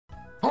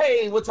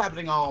Hey, what's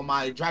happening, all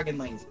my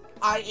Dragonlings?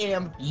 I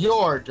am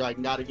your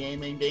Dragon God of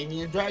Gaming,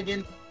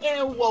 DamianDragon,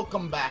 and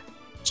welcome back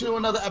to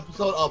another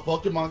episode of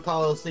Pokemon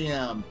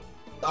Colosseum.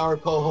 Our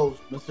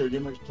co-host, Mr.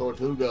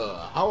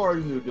 YmmijTortuga. How are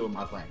you doing,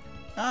 my friend?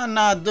 I'm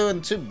not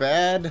doing too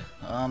bad.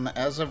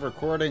 As of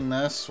recording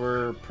this,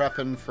 we're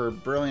prepping for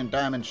Brilliant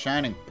Diamond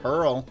Shining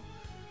Pearl.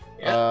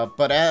 Yeah.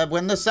 But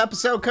when this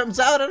episode comes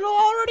out, it'll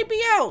already be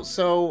out.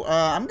 So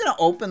I'm gonna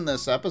open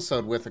this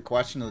episode with a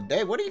question of the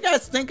day. What do you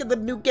guys think of the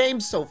new game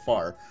so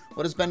far?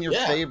 What has been your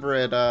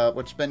favorite?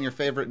 What's been your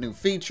favorite new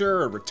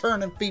feature or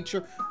returning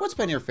feature? What's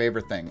been your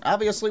favorite thing?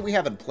 Obviously, we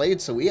haven't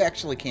played, so we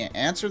actually can't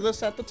answer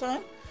this at the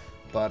time.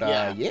 But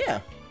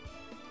yeah,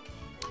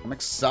 I'm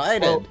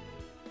excited.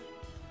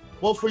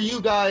 Well, for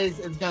you guys,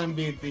 it's gonna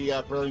be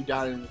the Brilliant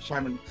Diamond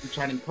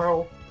Shining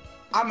Pearl.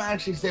 I'm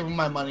actually saving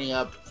my money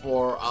up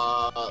for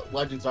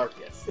Legends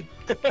Arceus.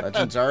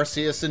 Legends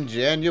Arceus in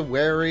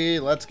January.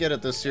 Let's get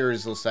it. This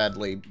series will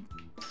sadly,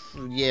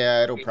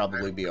 yeah, it'll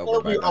probably be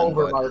over. It'll be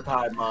over by the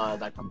time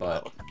that comes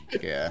out.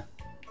 yeah.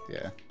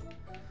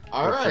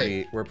 All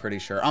right. We're pretty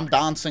sure. I'm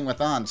dancing with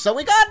On. So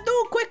we gotta do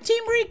a quick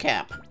team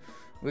recap.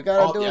 We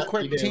gotta do a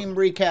quick team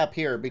recap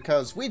here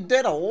because we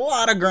did a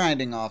lot of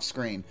grinding off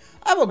screen.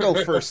 I will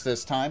go first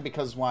this time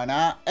because why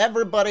not?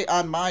 Everybody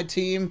on my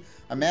team,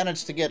 I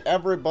managed to get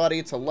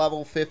everybody to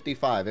level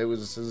 55. It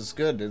was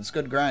good. It's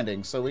good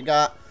grinding. So we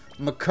got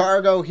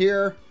Macargo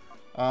here,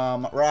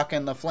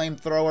 rocking the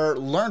flamethrower,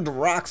 learned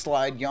Rock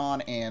Slide, Yawn,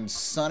 and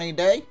Sunny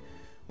Day.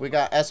 We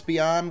got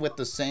Espeon with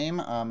the same.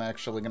 I'm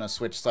actually gonna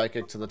switch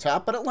Psychic to the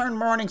top, but it learned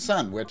Morning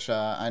Sun, which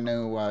I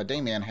knew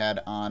Damian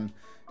had on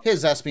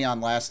his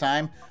Espeon last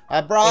time. I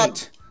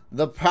brought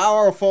the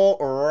powerful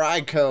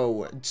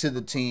Raikou to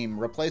the team,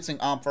 replacing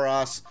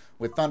Ampharos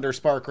with Thunder,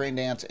 Spark, Rain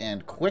Dance,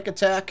 and Quick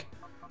Attack.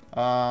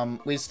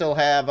 We still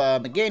have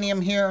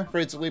Meganium here,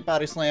 Razor Leap,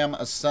 Body Slam,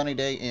 a Sunny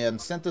Day,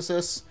 and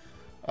Synthesis.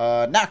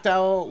 Knocked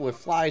Out with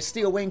Fly,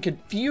 Steel Wing,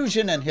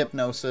 Confusion, and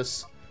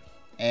Hypnosis.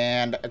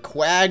 And a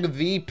Quag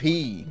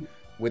VP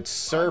with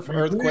Surf,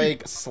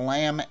 Earthquake,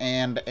 Slam,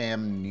 and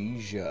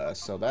Amnesia.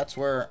 So that's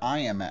where I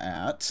am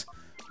at.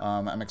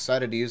 I'm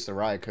excited to use the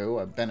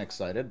Raikou. I've been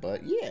excited,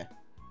 but yeah.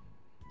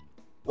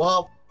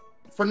 Well,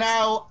 for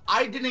now,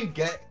 I didn't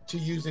get to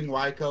using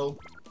Raikou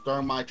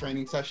during my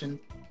training session.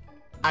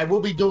 I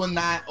will be doing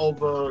that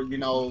over, you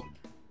know,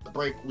 the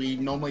break we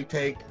normally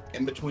take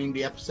in between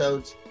the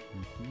episodes.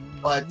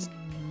 But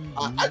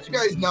as you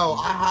guys know,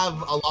 I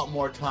have a lot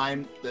more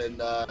time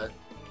than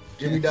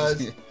Jimmy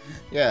does.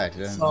 Yeah,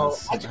 so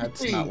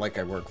it's not like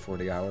I work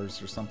 40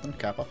 hours or something,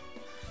 Kappa.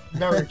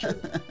 Very true.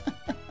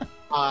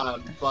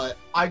 But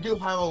I do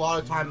have a lot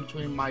of time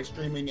between my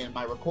streaming and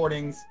my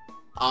recordings.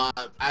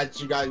 As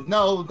you guys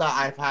know, that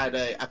I've had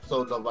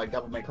episodes of like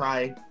Devil May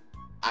Cry.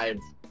 I've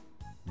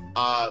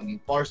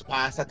Bars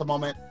Pass at the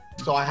moment,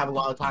 so I have a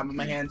lot of time on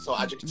my hands. So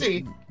as you can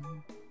see,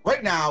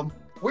 right now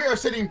we are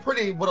sitting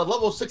pretty with a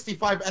level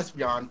 65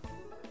 Espeon.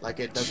 Like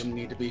it doesn't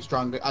need to be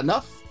strong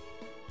enough.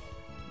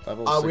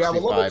 Level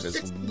 65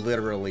 is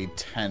literally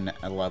 10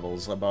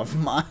 levels above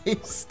my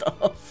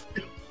stuff.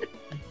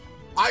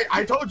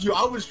 I told you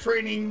I was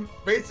training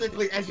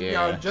basically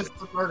Espeon just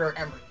to murder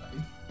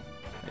everything.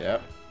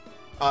 Yep.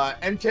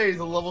 Entei is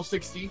a level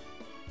 60,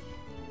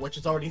 which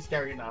is already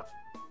scary enough.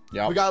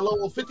 Yep. We got a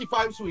level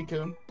 55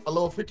 Suicune, a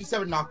level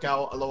 57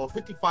 Knockout, a level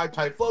 55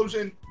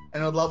 Typhlosion,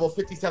 and a level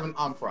 57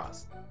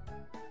 Ampharos.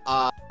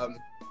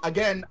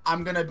 Again,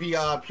 I'm gonna be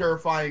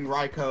purifying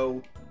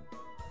Raikou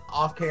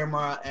off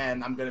camera,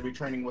 and I'm gonna be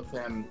training with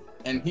him,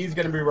 and he's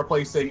gonna be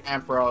replacing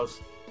Ampharos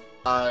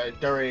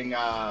during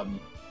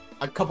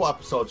a couple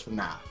episodes from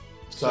now.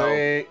 So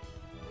sweet.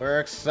 We're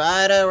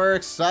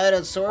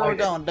excited. So where are we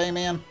going,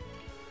 Damian?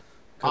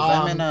 Because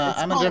I'm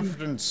in a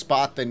different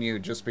spot than you,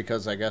 just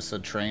because I guess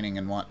of training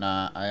and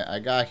whatnot. I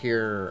got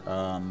here.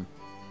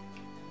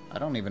 I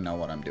don't even know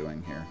what I'm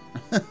doing here.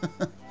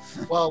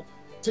 Well,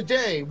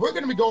 today we're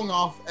going to be going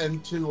off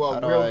into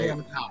a real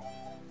game town.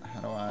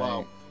 How do I?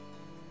 Well,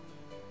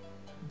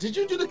 did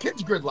you do the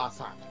kids grid last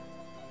time?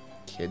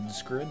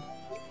 Kids grid?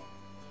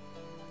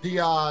 Did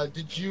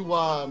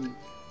you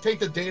take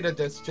the data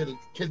disc to the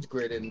kids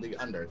grid in the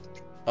under?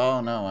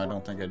 Oh no, I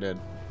don't think I did.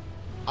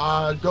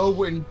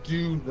 Go and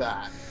do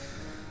that.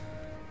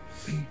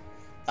 So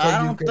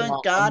I don't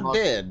think I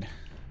did.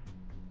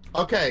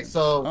 Okay,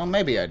 so... Oh,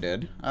 maybe I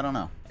did. I don't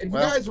know. If you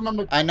guys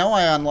remember... I know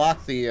I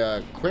unlocked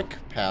the quick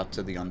path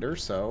to the under,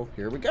 so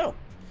here we go.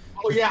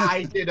 Oh yeah,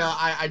 I did.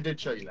 I did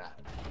show you that.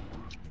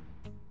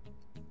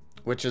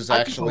 Which is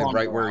actually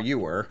right where you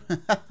were.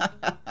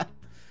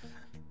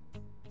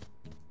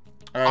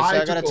 Alright,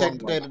 so I gotta take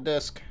the data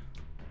disc.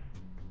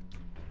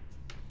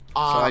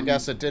 So I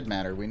guess it did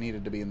matter. We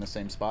needed to be in the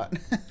same spot.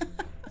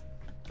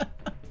 I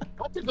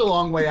took the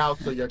long way out,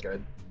 so you're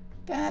good.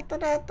 So I'm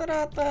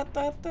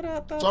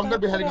gonna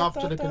be heading off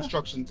to the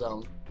construction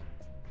zone.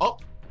 Oh,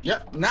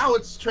 yeah. Now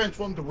it's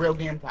transformed to real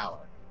game tower.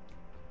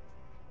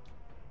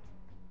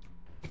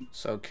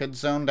 So kid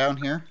zone down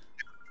here.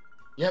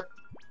 Yep.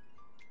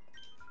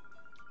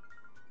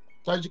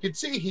 So as you can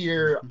see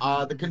here,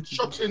 the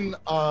construction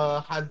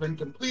has been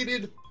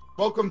completed.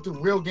 Welcome to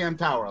Real Game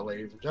Tower,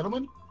 ladies and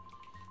gentlemen.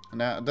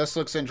 Now, this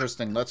looks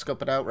interesting. Let's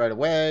scope it out right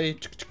away.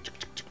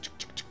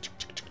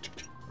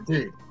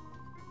 Dude,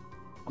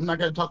 I'm not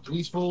going to talk to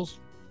these fools.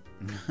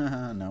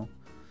 No.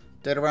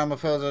 Datarama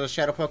poses a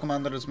shadow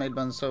Pokemon that is made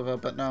by Sova,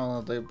 but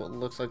no, they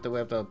looks like they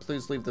have to.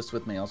 Please leave this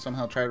with me. I'll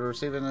somehow try to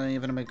receive it and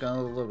even make a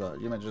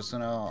little. You might just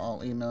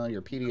I'll email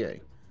your PDA.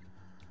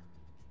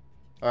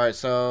 Alright,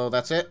 so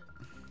that's it?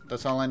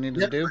 That's all I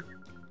needed to do?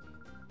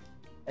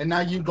 And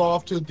now you go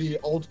off to the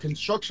old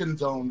construction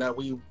zone that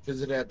we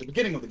visited at the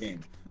beginning of the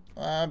game.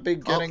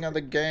 Beginning of the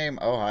game.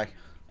 Oh, hi.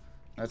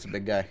 That's a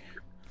big guy.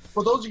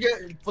 For those of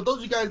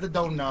you guys that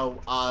don't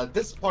know,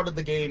 this part of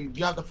the game,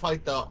 you have to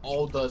fight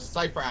all the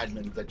Cypher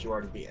admins that you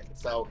already be in.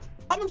 So,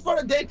 I'm in front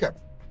of Dacre.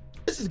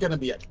 This is going to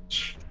be it.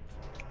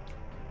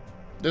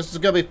 This is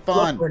going to be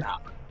fun.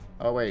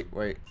 Oh, wait.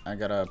 I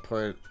got to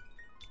put...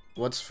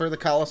 What's for the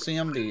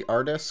Colosseum? The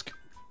R-Disc?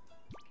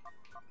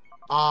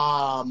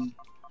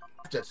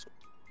 F-Disc.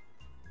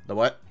 The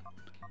what?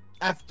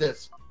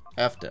 F-Disc.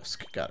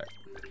 F-Disc. Got it.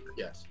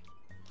 Yes.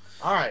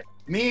 Alright.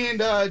 Me and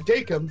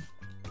Dacre...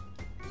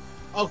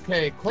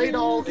 Okay,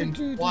 Claydol and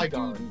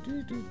Flygon.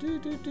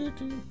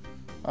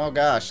 Oh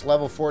gosh,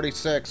 level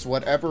 46.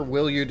 Whatever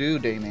will you do,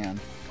 Damian?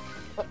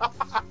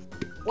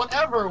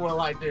 Whatever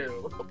will I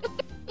do?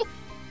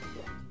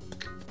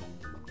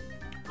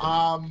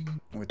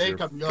 With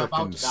Jacob, you're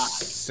about to die.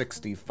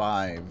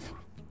 65.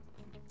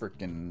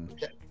 Freaking.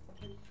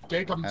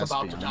 Jacob's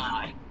about to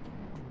die.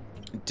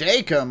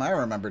 Dacom, I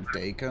remember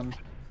Dacom.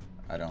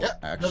 I don't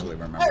actually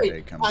remember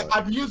Dacom.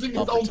 I'm using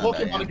his own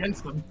Pokemon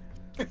against him.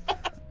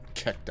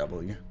 Check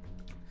W.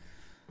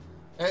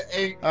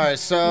 Hey. Alright,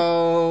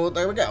 so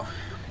there we go.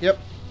 Yep.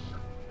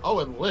 Oh,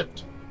 it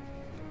lived.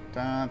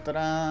 Da, da,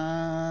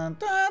 da,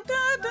 da,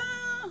 da,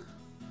 da.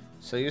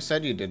 So you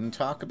said you didn't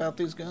talk about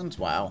these guns?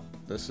 Wow,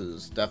 this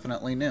is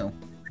definitely new.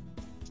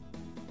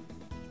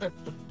 So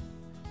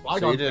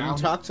you didn't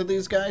talk to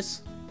these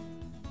guys?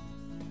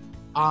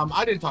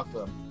 I didn't talk to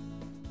them.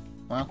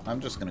 Well,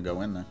 I'm just gonna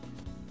go in there.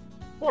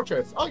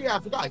 Fortress. Oh yeah, I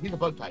forgot. He's a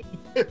bug type.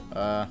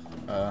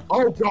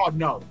 Oh god,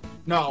 no.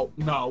 No.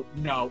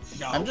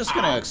 I'm just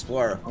gonna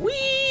explore.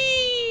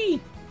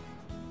 Whee!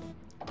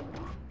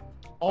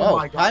 Oh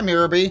my god. Hi,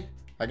 Mirror B.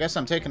 I guess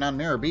I'm taking on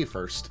Mirror B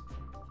first.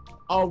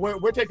 Oh,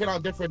 we're taking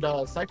on different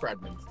Cypher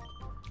admins.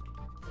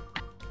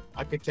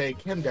 I could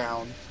take him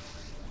down,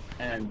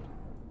 and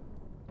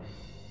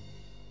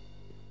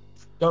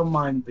don't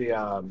mind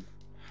the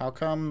How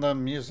come the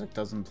music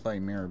doesn't play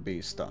Mirror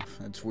B stuff?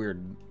 It's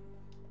weird.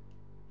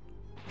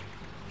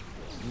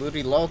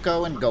 Ludi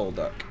Loco and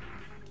Golduck.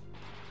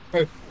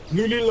 Hey,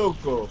 Ludi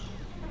Loco.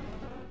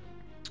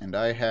 And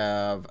I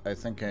have, I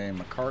think, a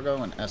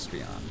Macargo and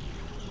Espeon.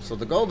 So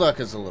the Golduck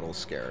is a little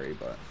scary,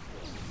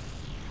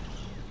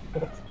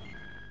 but...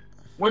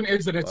 When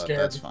isn't it scary?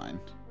 That's fine.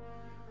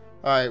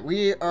 Alright,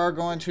 we are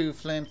going to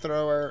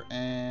Flamethrower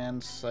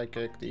and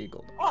Psychic the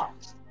Golduck. Oh,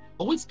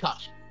 a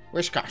Whiscash.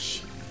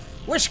 Wishcash.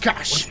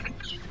 Wishcash!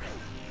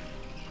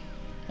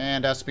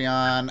 And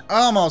Espeon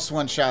almost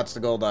one-shots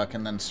the Golduck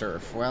and then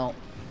Surf. Well...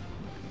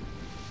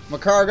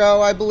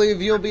 Macargo, I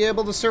believe you'll be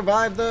able to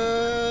survive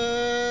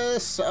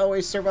this. Oh,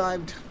 he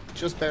survived.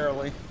 Just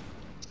barely.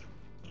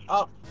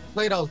 Oh,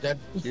 Play-Doh's dead.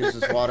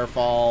 Uses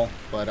Waterfall,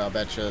 but I'll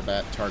bet you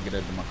that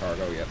targeted the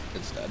Macargo. Yep,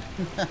 it's dead.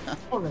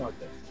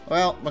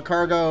 Well,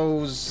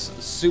 Macargo's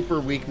super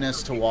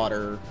weakness to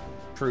water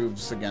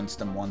proves against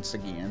him once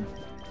again.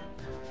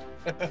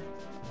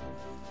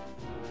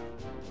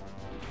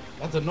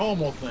 That's a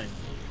normal thing.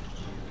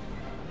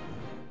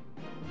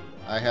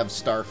 I have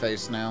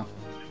Starface now.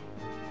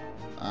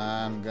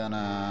 I'm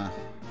gonna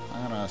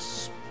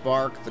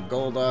Spark the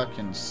Golduck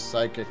and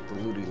Psychic the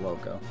Ludi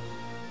Loco.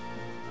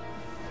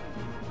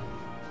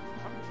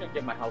 I'm just gonna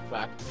get my health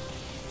back.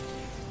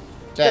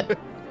 Dead.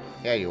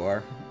 Yeah, you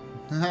are.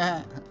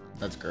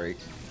 That's great.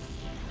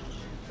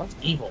 That's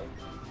evil.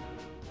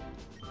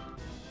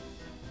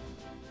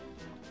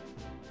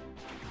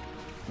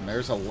 And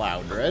there's a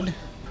Loudred.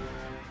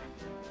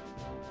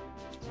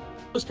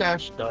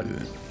 Whiscash,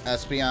 done.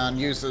 Espeon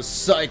uses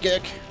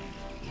Psychic.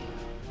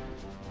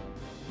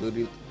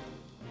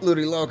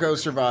 Ludi Loco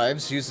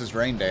survives, uses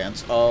Rain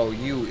Dance. Oh,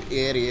 you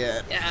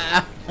idiot.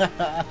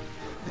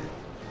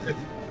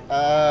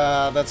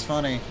 That's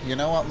funny. You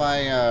know what my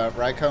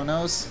Raikou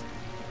knows?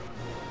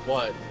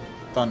 What?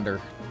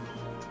 Thunder.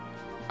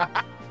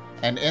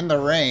 And in the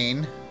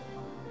rain...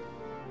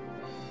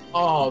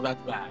 Oh,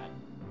 that's bad.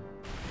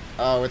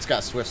 Oh, it's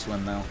got Swift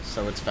Swim, though,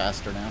 so it's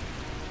faster now.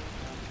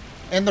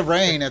 In the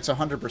rain, it's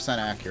 100%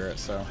 accurate,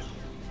 so...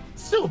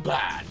 Still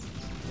bad.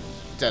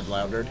 Dead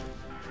Loudred.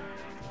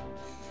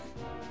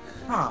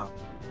 Huh.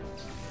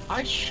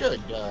 I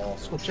should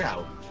switch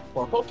out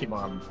for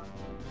Pokemon.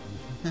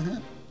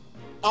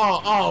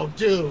 oh,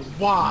 dude,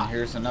 why? And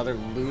here's another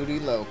Ludi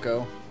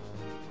Loco.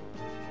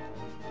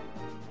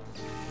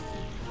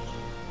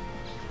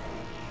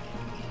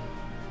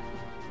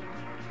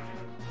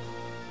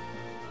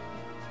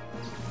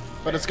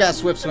 But it's got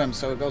Swift Swim,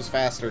 so it goes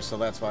faster, so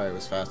that's why it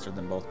was faster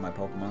than both my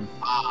Pokemon.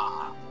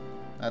 Ah.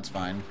 That's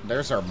fine.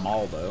 There's our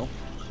Maldo.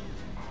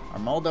 Our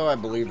Maldo, I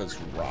believe, is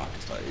Rock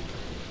type.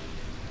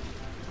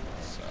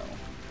 So.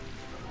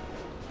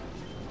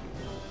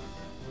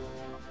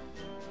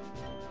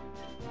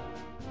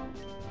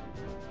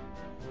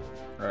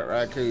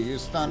 Alright, Raikou,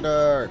 use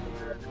Thunder!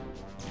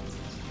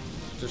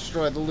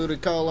 Destroy the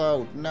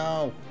Ludicolo!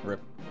 No! Rip.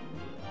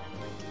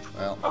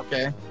 Well,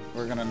 okay.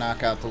 We're gonna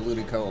knock out the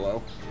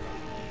Ludicolo.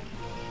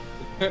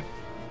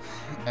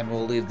 And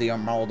we'll leave the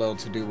Armaldo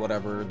to do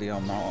whatever the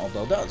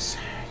Armaldo does.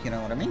 You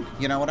know what I mean?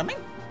 You know what I mean?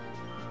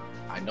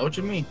 I know what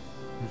you mean.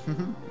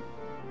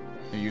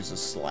 He uses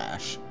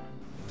Slash.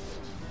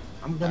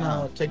 I'm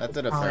gonna take that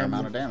did a fair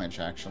amount of damage,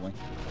 actually.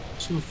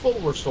 To full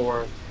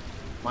restore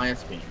my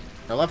SP.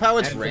 I love how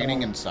it's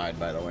raining inside,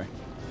 by the way.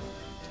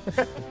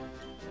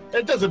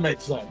 It doesn't make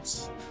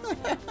sense.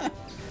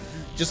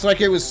 Just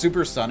like it was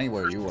super sunny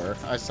where you were.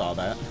 I saw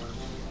that.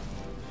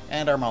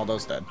 And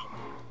Armaldo's dead.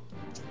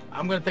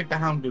 I'm gonna take the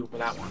Houndoom for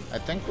that one. I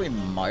think we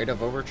might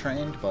have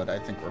overtrained, but I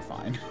think we're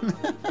fine.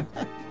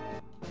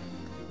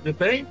 You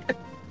think?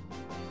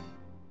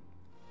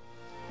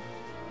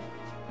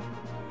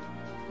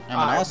 I'm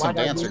an awesome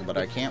dancer, but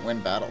I can't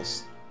win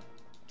battles.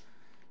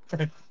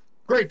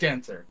 Great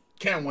dancer.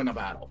 Can't win a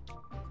battle.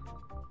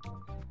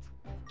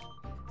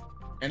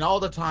 And all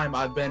the time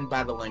I've been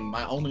battling,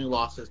 my only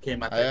losses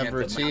came at the I have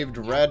received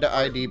red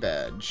ID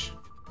badge.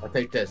 I'll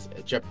take this.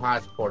 It's your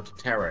passport to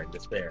terror and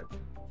despair.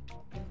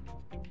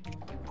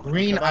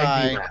 Green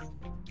ID badge.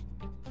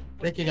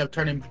 Thinking of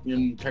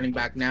turning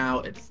back now,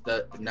 it's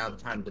now the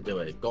time to do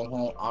it. Go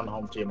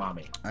home to your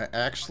mommy. I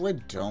actually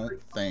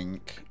don't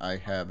think I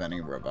have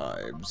any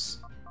revives.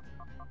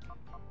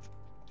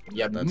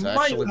 Yeah, that's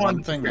actually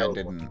one thing I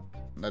didn't.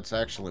 That's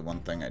actually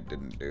one thing I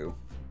didn't do.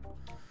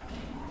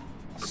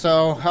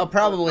 So I'll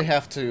probably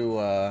have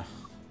to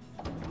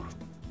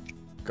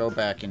go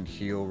back and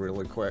heal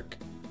really quick.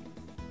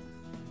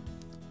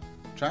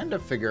 Trying to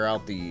figure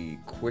out the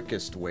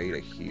quickest way to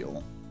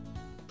heal.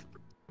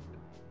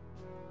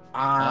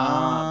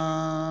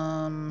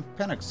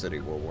 Panic City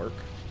will work.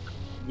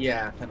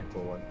 Yeah, Panic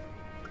will work.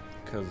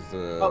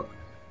 Because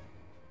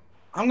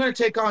I'm gonna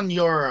take on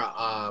your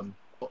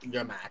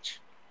match.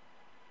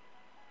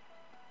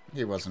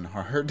 He wasn't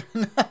hard.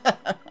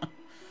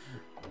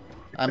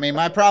 I mean,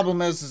 my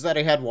problem is that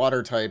he had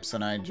water types,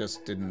 and I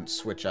just didn't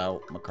switch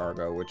out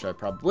Macargo, which I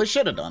probably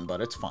should have done,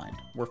 but it's fine.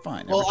 We're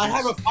fine. Well, I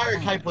have a fire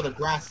type with a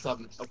grass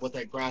sun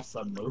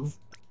move.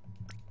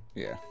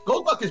 Yeah.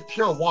 Golduck is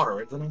pure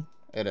water, isn't he?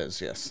 It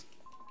is, yes.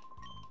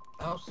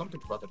 Oh,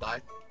 something's about to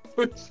die.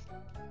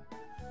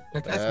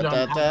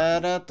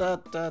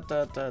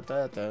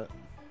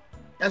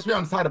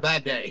 Espeon's had a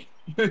bad day.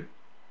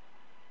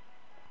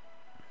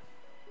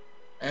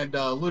 And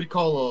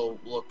Ludicolo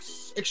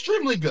looks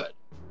extremely good.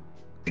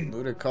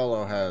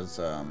 Ludicolo has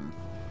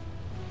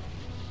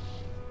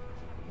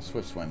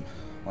Swift Swim.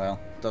 Well,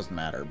 doesn't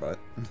matter, but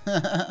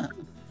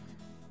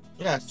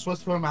yeah,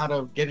 Swift Swim out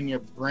of getting your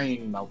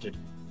brain melted.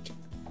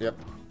 Yep.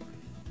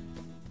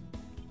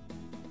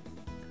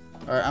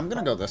 Alright, I'm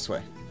gonna go this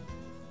way.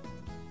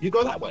 You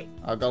go that way.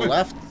 I'll go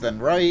left, then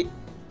right,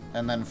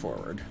 and then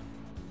forward.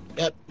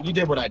 Yep, you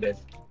did what I did.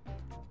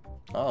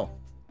 Oh.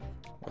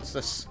 What's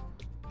this?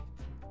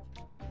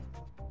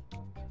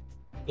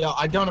 Yeah,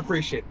 I don't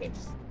appreciate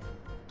this.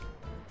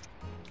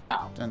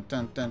 Ow. Dun,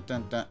 dun, dun,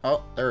 dun, dun.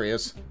 Oh, there he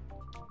is.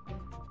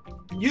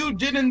 You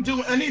didn't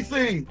do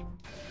anything!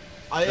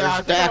 There's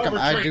Dacum.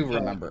 I do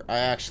remember. I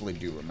actually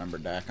do remember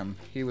Dacum.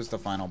 He was the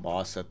final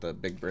boss at the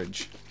big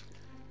bridge.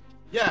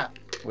 Yeah.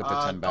 With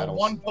the 10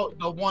 battles.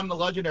 The one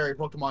legendary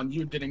Pokemon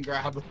you didn't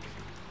grab.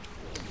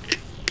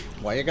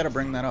 Why you gotta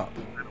bring that up?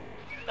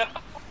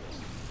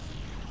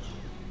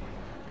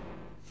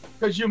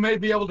 Because you may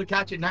be able to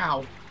catch it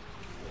now.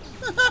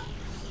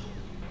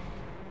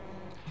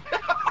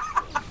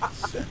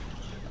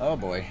 Oh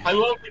boy. I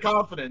love the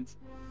confidence.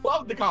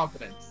 Love the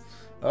confidence.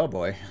 Oh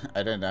boy.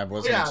 I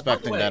wasn't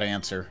expecting that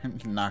answer.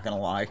 Not gonna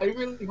lie. I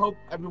really hope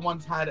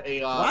everyone's had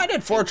a why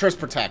did Fortress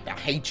Protect? I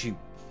hate you.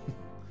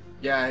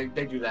 Yeah,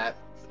 they do that.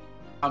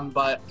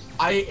 But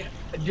I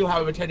do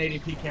have a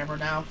 1080p camera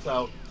now,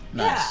 so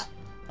nice. Yeah.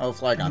 Oh,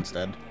 Flygon's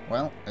dead.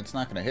 Well, it's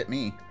not gonna hit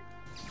me.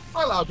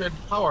 Hi, Loudred.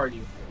 How are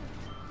you?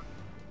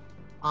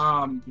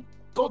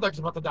 Golduck's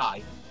about to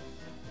die.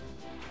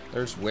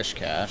 There's Wish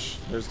Cache.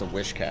 There's the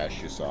Wish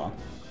Cache you saw.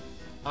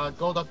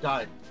 Golduck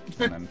died.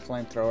 And then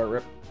Flamethrower,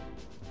 rip.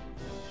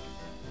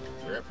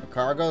 Rip.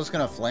 Macargo's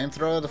gonna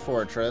Flamethrower the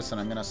Fortress, and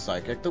I'm gonna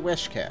Psychic the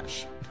Wish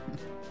Cache.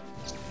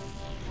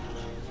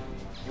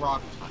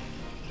 Rock type.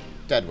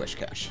 Dead Wish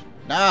Cache.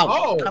 No!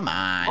 Oh! Come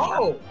on!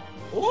 Oh!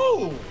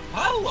 Ooh!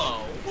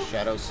 Hello!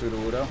 Shadow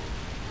Sudowoodo.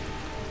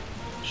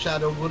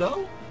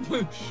 Shadowwoodo?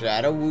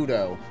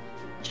 Shadowwoodo.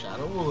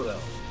 Shadowwoodo.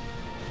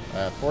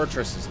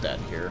 Fortress is dead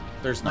here.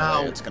 There's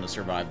no way it's gonna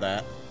survive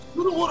that.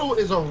 Sudowoodo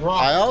is a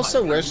rock. I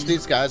also wish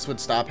these guys would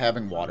stop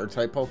having water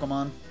type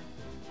Pokemon.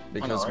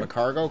 Because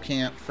Macargo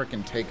can't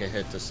frickin' take a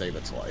hit to save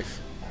its life.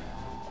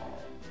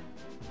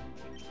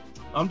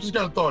 I'm just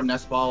gonna throw a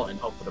nest ball and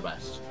hope for the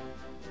best.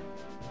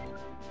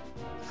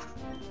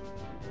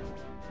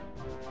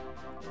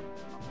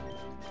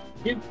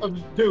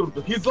 Dude,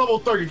 he's level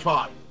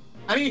 35.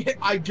 Any hit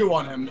I do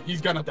on him,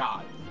 he's gonna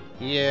die.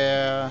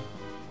 Yeah.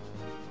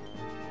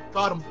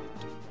 Got him.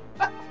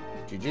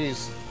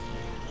 GG's.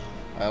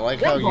 I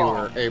like how you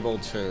were able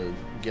to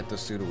get the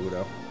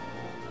Sudowoodo.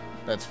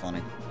 That's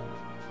funny.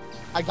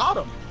 I got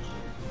him.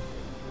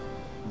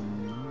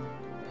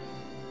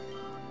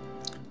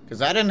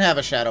 Because I didn't have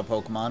a shadow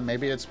Pokemon.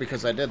 Maybe it's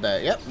because I did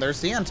that. Yep,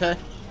 there's the Entei.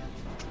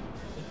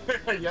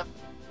 Yep.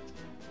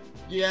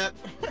 Yep.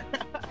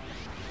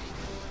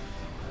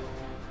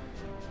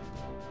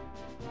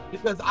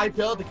 Because I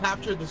failed to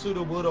capture the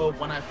Sudowoodo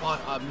when I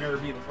fought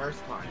Mirabee the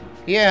first time.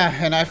 Yeah,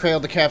 and I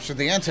failed to capture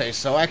the Entei,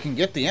 so I can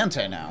get the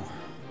Entei now.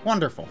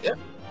 Wonderful. Yep.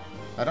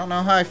 I don't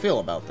know how I feel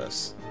about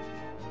this.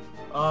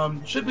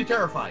 Should be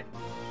terrified.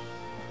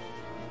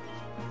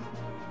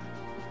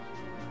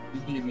 You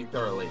beat me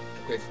thoroughly.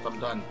 Okay, since I'm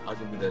done, I'll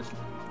give you this.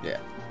 Yeah.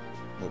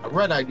 A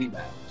red ID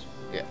badge.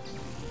 Yeah.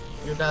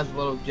 Your dad's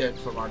little gift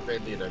from our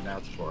grade leader. Now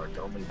it's for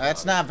it.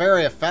 That's not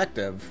very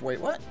effective. Wait,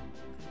 what?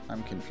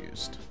 I'm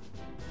confused.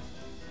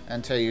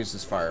 Entei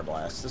uses Fire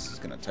Blast. This is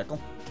gonna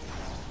tickle.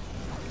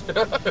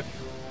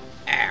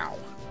 Ow.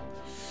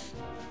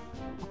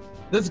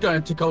 This is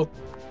gonna tickle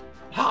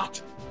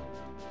hot.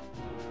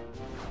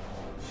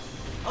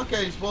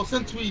 Okay, well,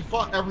 since we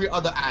fought every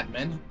other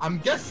admin, I'm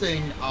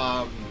guessing,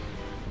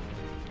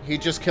 he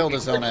just killed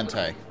his own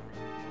Entei.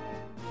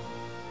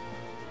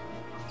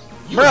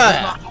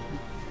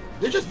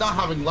 You're just not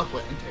having luck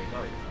with Entei,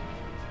 are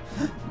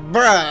you?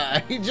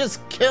 Bruh, he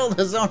just killed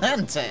his own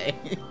Entei.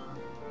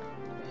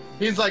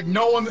 He's like,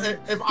 no one,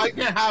 if I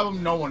can't have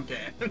him, no one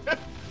can.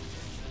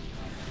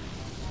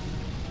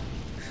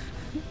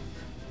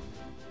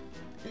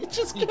 He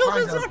just killed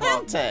his own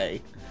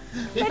Entei.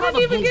 I didn't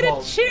even get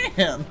a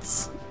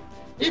chance.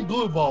 He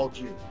blue balled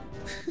you.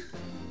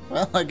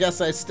 Well, I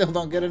guess I still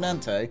don't get an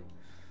Entei.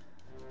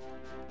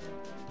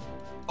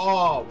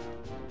 Oh,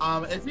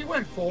 if he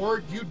went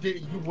forward, you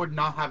would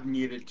not have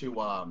needed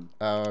to. Oh,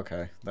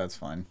 okay, that's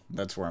fine.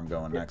 That's where I'm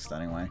going next,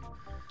 anyway.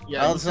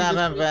 Yeah. Oh, it's not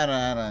that bad.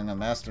 I'm a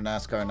Master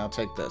NASCAR, and I'll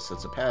take this.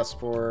 It's a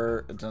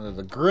passport. It's under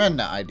the Grin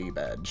ID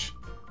badge.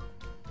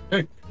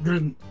 Hey,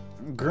 Grin.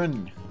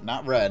 Grin,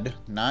 not red,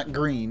 not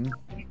green.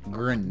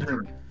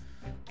 Grin.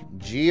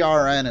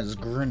 GRN is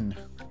Grin.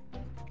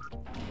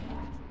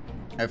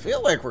 I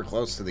feel like we're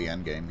close to the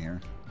end game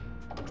here.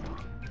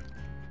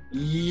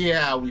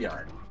 Yeah, we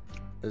are.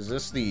 Is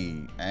this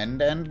the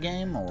end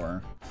game,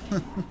 or?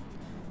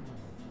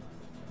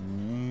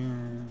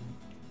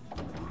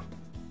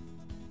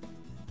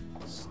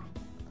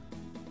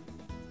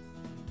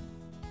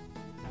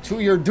 To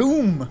your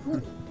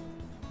doom!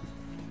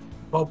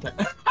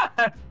 Bopen.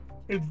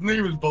 His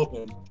name is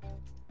Bopen.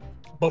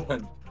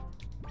 Bopen.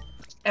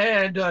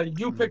 And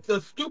you picked the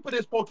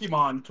stupidest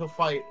Pokemon to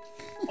fight.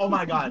 Oh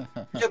my god.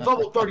 He's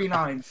level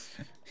 39.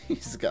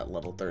 He's got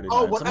level 39.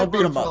 Oh, I'm gonna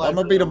beat him up. I'm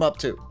gonna beat him up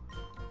too.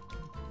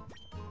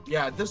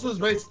 Yeah, this is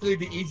basically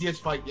the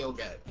easiest fight you'll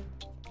get.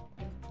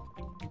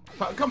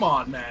 Come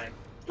on, man.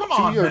 Come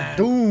on, to your man.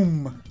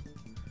 doom.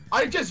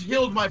 I just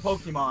healed my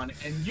Pokemon,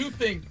 and you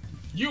think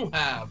you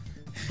have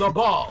the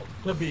ball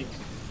to beat.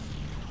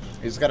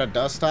 He's got a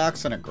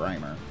Dustox and a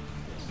Grimer.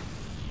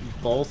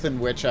 Both in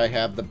which I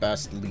have the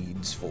best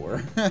leads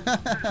for.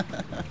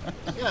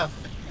 Yeah.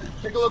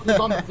 Take a look who's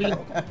on the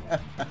field.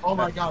 Oh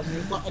my god.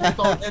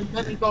 And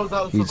then he goes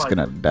out. He's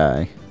gonna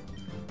die.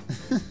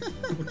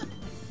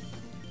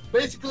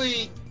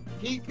 Basically,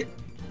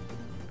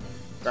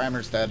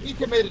 Grimer's dead. He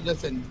committed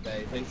this in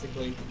today,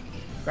 basically.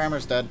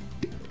 Grimer's dead.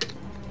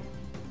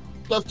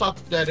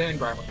 Dustox's dead and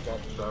Grimer's dead,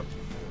 so.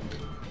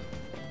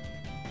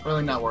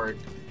 Really not worried.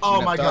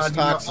 Oh my god.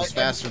 Dustox is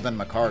faster than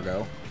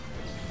Macargo.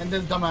 And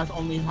this dumbass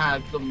only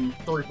has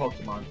 3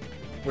 Pokemon.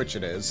 Which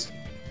it is.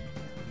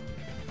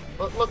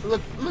 Look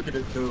at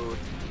this dude.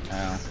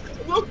 Oh.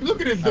 Look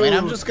at this dude. I mean,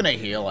 I'm just gonna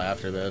heal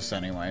after this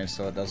anyway,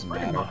 so it doesn't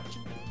Pretty matter. much.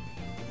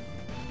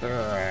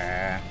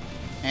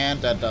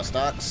 And dead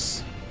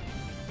Dustox.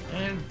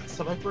 And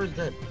Seviper is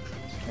dead.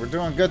 We're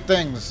doing good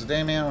things,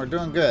 Damian. We're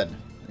doing good.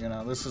 You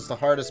know, this is the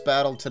hardest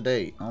battle to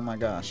date. Oh my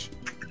gosh.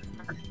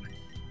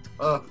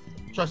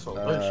 Stressful.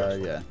 Very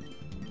stressful. Yeah.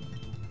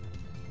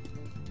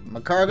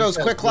 Macargo's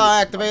Quick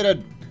Claw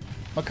activated.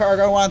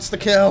 Macargo wants the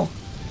kill.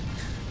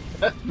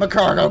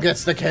 Macargo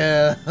gets the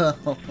kill.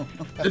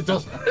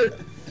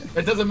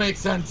 It doesn't make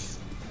sense.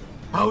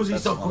 How is he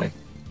so quick?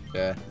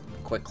 Yeah,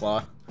 Quick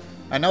Claw.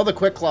 I know the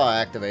Quick Claw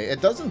activate. It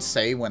doesn't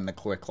say when the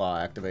Quick Claw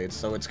activates,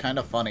 so it's kind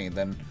of funny.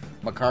 Then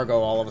Macargo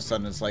all of a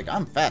sudden is like,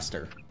 I'm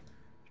faster.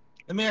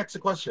 Let me ask a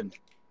question.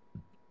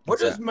 Where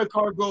does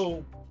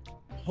Macargo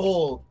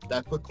hold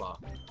that Quick Claw?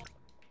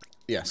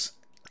 Yes.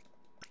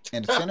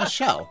 And it's in a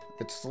shell.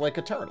 It's like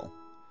a turtle.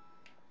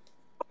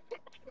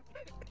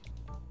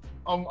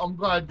 I'm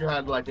glad you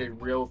had like a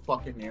real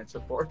fucking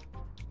answer for it.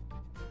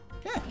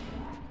 Yeah.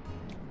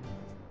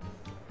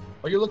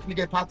 Are you looking to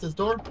get past this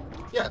door?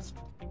 Yes.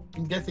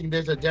 I'm guessing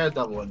there's a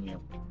daredevil in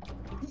you.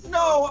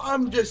 No,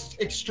 I'm just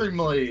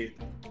extremely.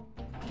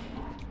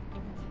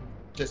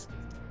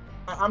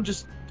 I'm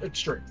just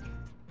extreme.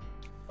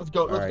 Let's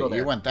go. Let's go there.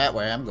 You went that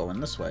way. I'm going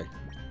this way.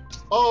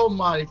 Oh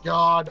my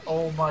god.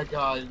 Oh my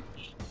god.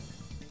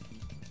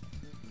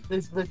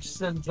 This bitch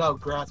sends out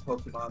grass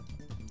Pokemon.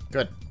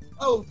 Good.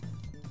 Oh.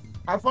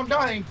 Have fun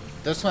dying.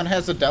 This one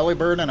has a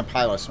Delibird and a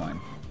Piloswine.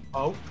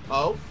 Oh.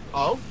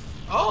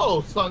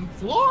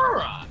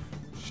 Sunflora.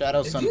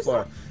 Shadow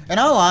Sunflora. In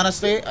all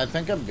honesty, I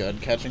think I'm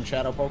good catching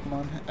Shadow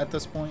Pokemon at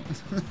this point.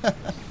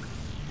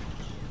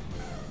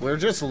 We're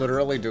just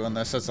literally doing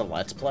this as a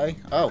Let's Play.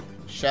 Oh,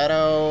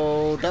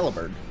 Shadow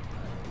Delibird.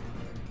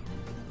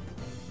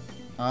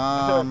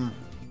 Oh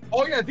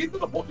yeah, these are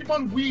the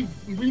Pokemon we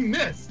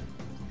missed.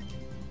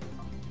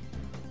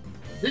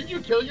 Did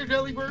you kill your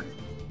Delibird?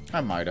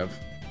 I might have.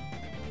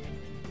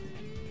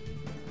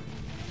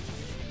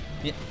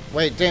 Yeah,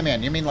 wait,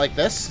 Damian, you mean like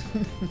this?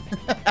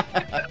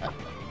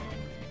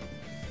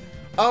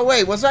 Oh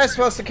wait, was I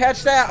supposed to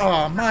catch that?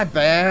 Oh, my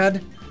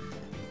bad.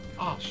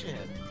 Oh shit.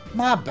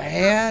 My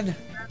bad.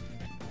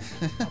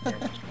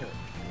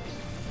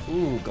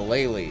 Ooh,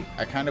 Galele.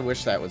 I kind of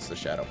wish that was the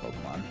Shadow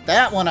Pokemon.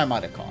 That one I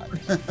might have caught.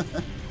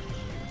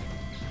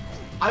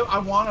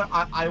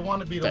 I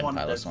wanna be the Dead one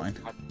that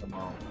Piloswine. catch them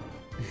all.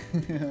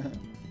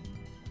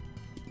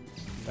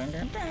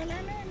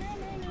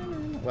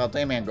 Well,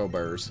 Damian go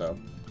burr, so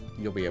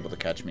you'll be able to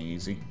catch me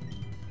easy.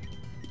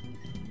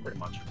 Pretty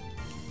much.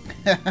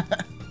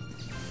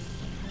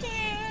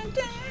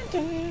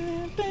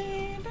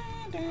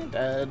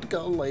 Dead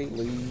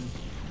Galele.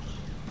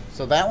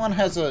 So that one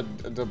has a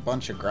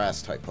bunch of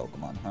grass type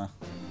Pokemon, huh?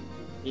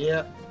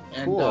 Yeah,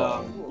 and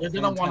Cool. you're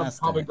gonna want to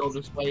Fantastic. probably go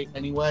this way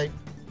anyway,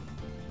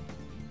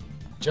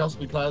 just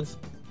because.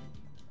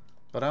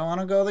 But I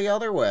want to go the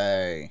other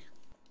way.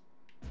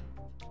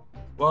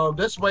 Well,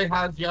 this way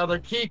has the other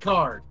key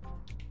card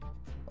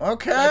that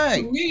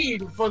Okay. you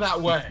need for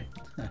that way.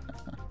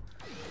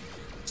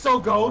 So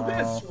go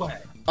this way.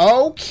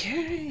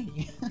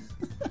 Okay.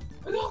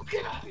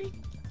 Okay.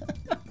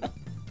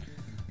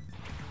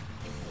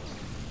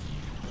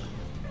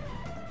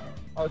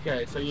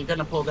 Okay, so you're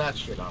gonna pull that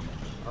shit on me.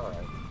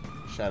 Alright.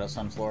 Shadow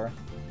Sunflora.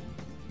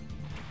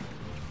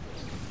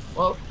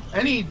 Well,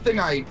 anything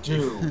I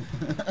do.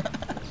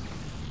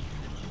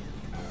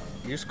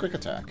 Use quick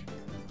attack.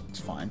 It's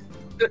fine.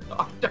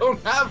 I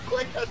don't have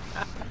quick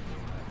attack.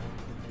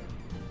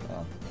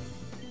 Oh.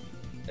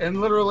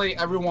 And literally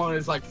everyone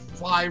is like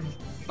 5,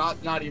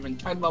 not even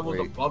 10 levels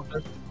Wait. above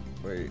this.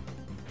 Wait.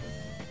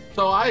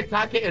 So I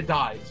attack it, it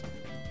dies.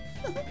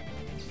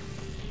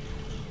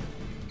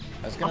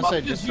 I was gonna How say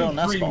about just just throw use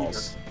nest Green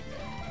balls.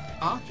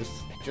 Huh?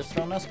 Just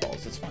throw nest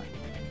balls. It's fine.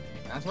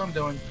 That's what I'm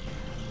doing.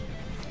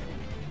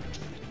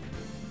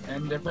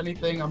 And if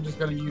anything, I'm just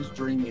gonna use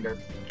Dream Eater.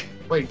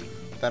 Wait.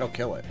 That'll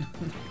kill it.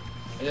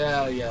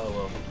 Yeah, it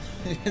will.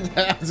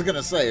 I was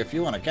gonna say if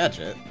you want to catch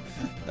it,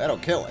 that'll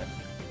kill it.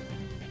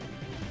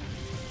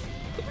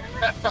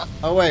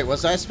 Oh wait,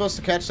 was I supposed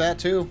to catch that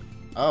too?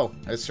 Oh,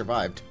 it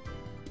survived.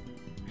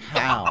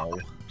 How?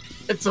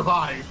 It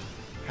survived.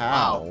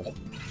 How? Wow.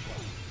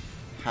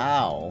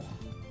 How?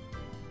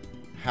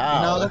 How?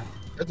 You know,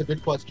 that's a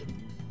good question.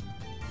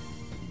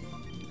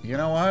 You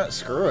know what?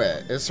 Screw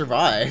it. It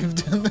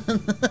survived.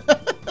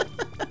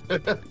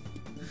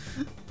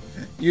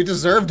 You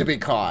deserve to be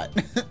caught.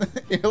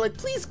 You're like,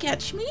 please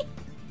catch me.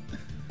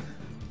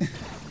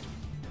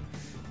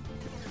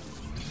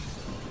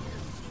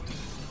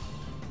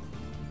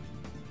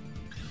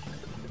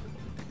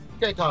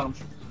 Okay, caught him.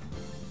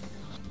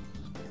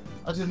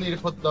 I just need to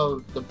put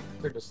the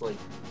pig to sleep.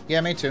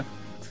 Yeah, me too.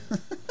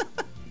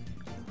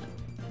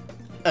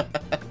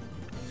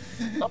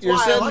 That's You're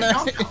why I sitting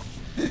like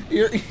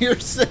there. You're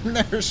sitting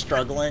there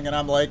struggling, and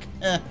I'm like,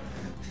 eh.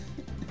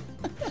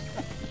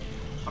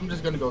 I'm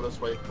just gonna go this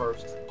way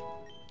first.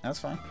 That's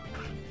fine.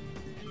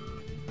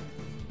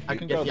 I You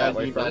can can go get the that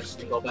way idea first.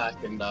 to go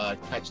back and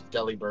catch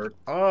Delibird.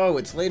 Oh,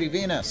 it's Lady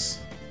Venus.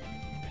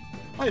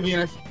 Hi,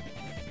 Venus.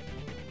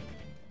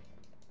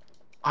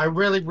 I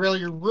really,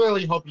 really,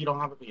 really hope you don't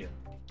have a Venus.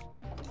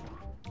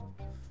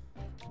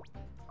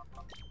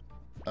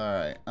 All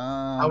right.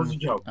 That was a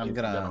joke. I'm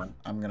ladies and gentlemen.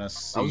 gonna was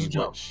see a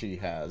joke. what she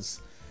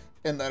has,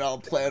 and then I'll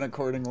plan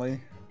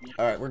accordingly.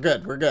 All right, we're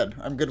good. We're good.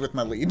 I'm good with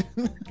my lead.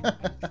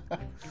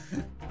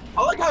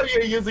 I like how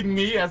you're using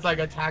me as like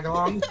a tag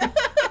along.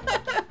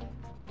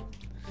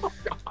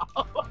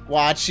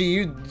 Watch,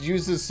 she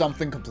uses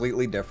something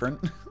completely different.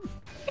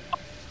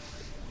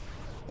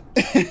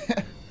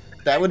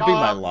 That would be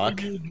my luck.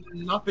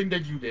 Nothing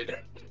that you did.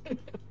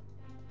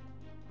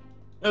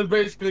 That's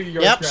basically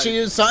your Yep, strategy. she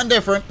used something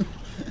different.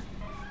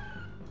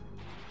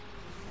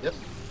 Yep.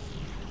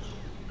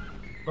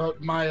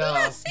 But my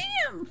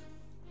Colosseum.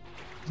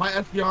 my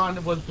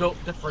Espeon was built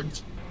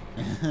different.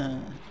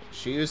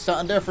 She used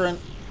something different.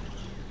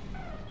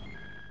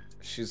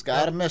 She's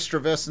got a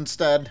Mischievous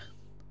instead.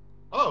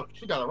 Oh,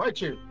 she got it right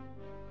too.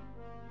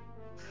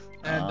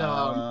 And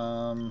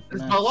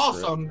this nah,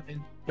 Colosseum is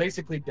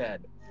basically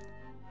dead.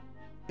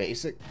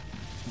 Basically?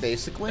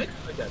 Basically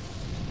dead.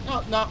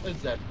 No,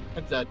 it's dead.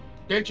 It's dead.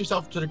 Get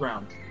yourself to the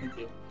ground. Thank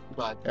you.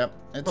 Goodbye. Yep,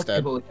 it's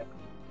dead.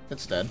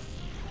 It's dead.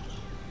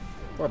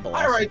 Poor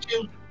Colosseum. Alright,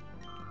 you.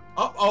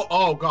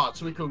 Oh, God.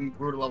 Suicune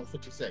grew to level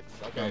 56.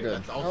 Okay, oh, good.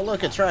 that's awesome. Oh,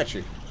 look, it's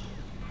Raichu.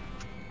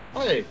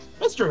 Hey,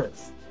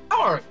 Mistress.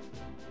 How are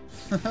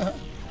you?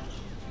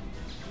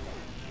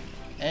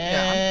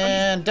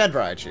 And dead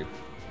Raichu.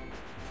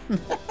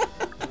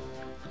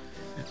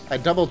 I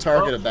double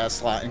targeted that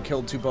slot and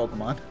killed 2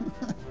 Pokemon.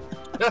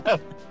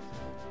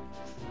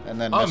 And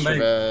then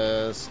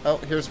Mischievous. Oh,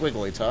 here's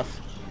Wigglytuff.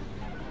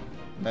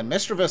 And then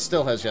Mischievous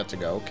still has yet to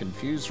go.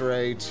 Confuse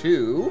Ray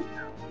to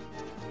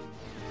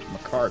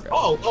Macargo.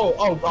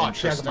 Oh, God.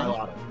 Shadow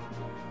Milotic.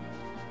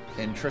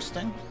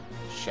 Interesting.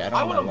 Shadow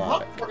I would have Milotic.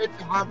 loved for it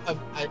to have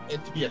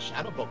it to be a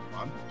Shadow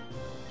Pokemon.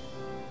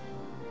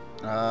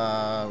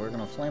 We're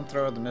gonna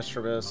Flamethrower the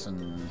Mischievous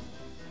and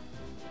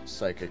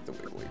Psychic the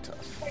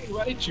Wigglytuff. Hey,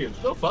 Raichu,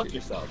 go fuck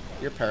yourself.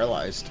 You're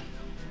paralyzed.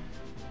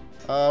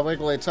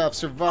 Wigglytuff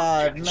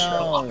survived.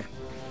 No.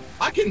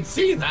 I can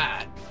see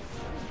that.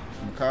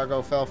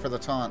 Macargo fell for the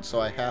taunt,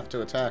 so I have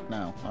to attack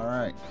now. All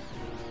right.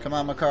 Come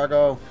on,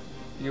 Macargo.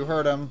 You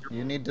heard him.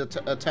 You need to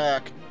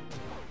attack.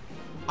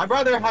 I'd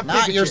rather have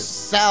not Pikachu.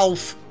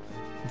 Yourself.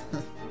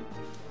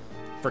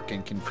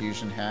 Frickin'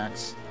 confusion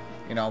hacks.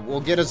 You know, we'll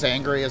get as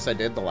angry as I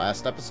did the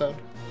last episode.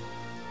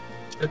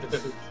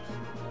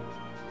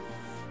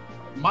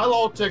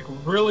 Milotic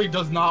really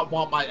does not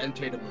want my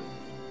Entei to move.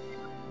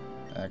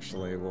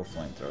 Actually, we'll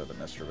Flamethrower the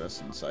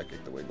Mischievous and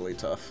Psychic the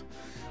Wigglytuff.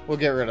 We'll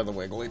get rid of the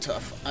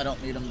Wigglytuff. I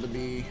don't need him to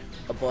be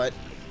a butt.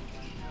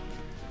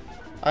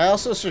 I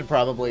also should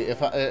probably,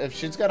 if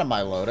she's got a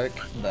Milotic,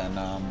 then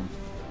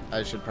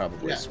I should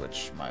probably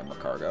switch my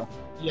Macargo.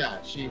 Yeah,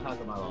 she has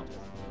a Milotic.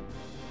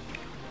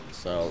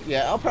 So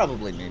yeah, I'll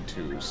probably need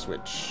to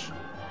switch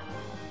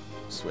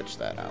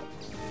that out.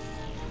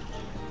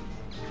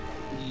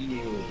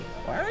 Yeah.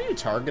 Why are you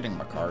targeting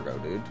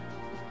Macargo, dude?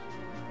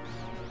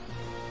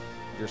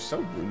 You're so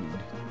rude.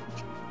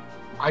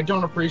 I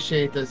don't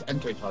appreciate this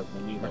Entei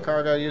targeting either.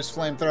 Macargo, use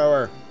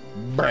Flamethrower.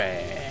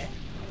 Breh.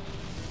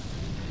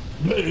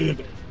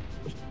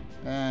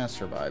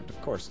 Survived.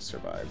 Of course it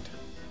survived.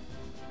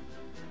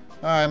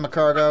 Alright,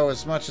 Macargo,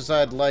 as much as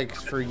I'd like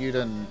for you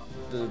to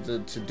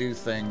do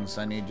things,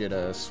 I need you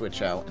to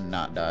switch out and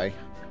not die.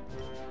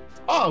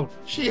 Oh,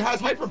 she has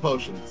Hyper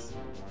Potions.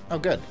 Oh,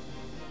 good.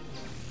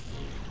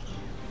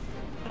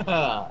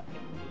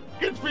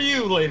 Good for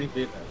you, Lady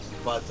Venus.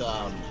 But,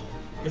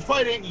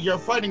 you're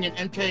fighting an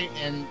Entei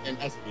and an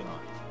Espeon.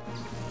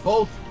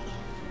 Both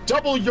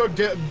double your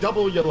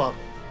level.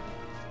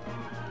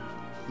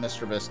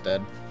 Mischievous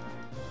dead.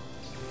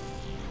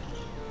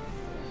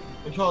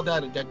 We call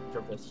that a dead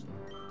Mischievous.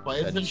 But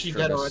isn't she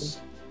dead already?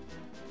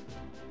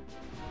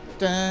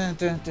 Dun,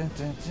 dun, dun,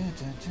 dun, dun,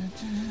 dun,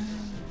 dun.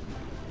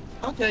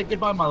 Okay,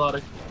 goodbye,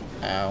 Milotic.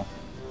 Ow.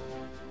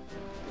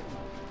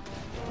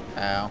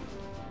 Ow.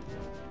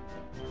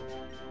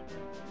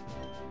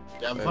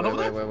 You having fun over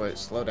there? Wait.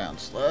 Slow down.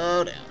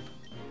 Slow down.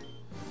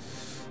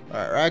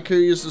 Alright,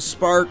 Raikou, use the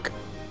Spark.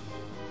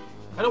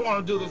 I don't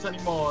want to do this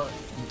anymore.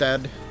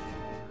 Dead.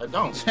 I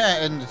don't.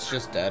 And it's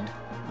just dead.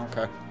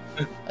 Okay.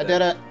 I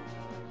did it.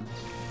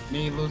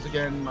 Me lose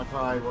again. My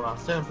pride will not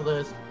stand for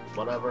this.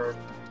 Whatever.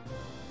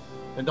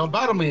 And don't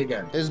battle me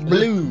again. It's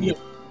blue.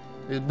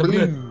 It's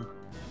blue.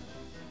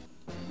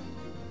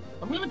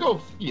 I'm gonna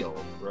go heal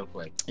real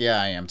quick.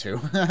 Yeah, I am too.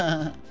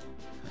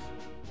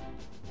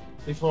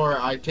 Before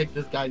I take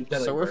this guy's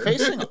deadly So we're bird.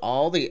 facing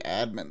all the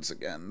admins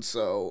again,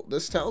 so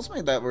this tells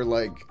me that we're,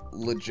 like,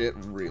 legit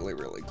really,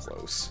 really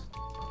close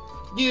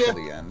to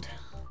the end.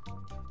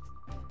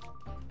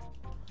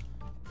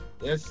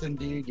 Yes,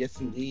 indeed.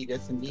 Yes, indeed.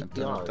 Yes, indeed.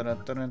 We are.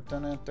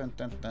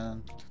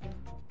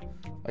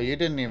 Oh, you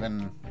didn't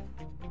even...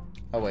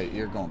 Oh, wait,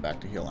 you're going back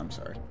to heal. I'm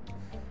sorry.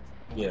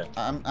 Yeah.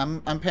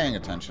 I'm paying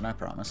attention, I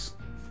promise.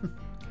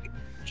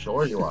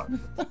 Sure you are.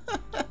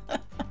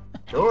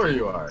 Sure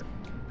you are.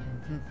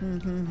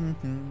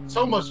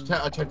 So much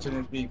attention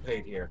is being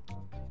paid here.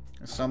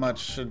 So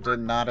much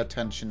not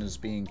attention is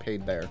being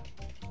paid there.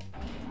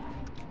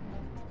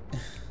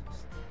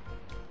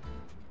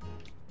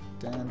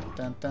 Dun,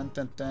 dun, dun,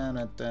 dun, dun,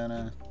 dun,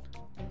 dun.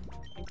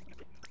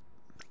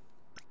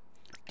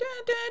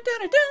 Dun, dun,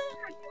 dun,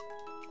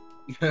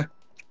 dun.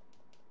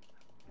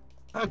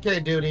 Okay,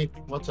 duty.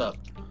 What's up?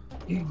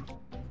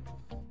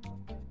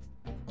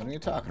 What are you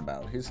talking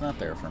about? He's not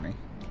there for me.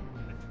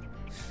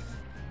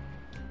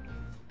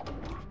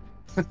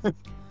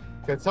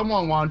 Because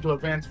someone wanted to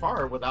advance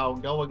far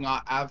without going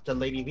after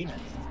Lady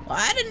Venus. Well,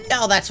 I didn't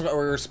know that's what we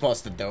were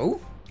supposed to do.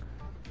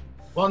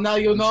 Well, now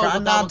you know.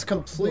 I'm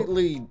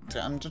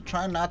just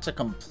trying not to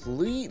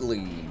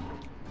completely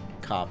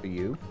copy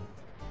you.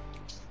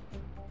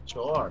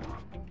 Sure.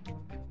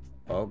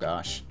 Oh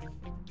gosh.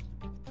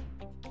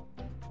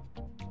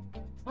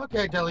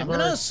 Okay, Delibird. I'm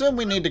gonna assume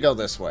we need to go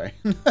this way.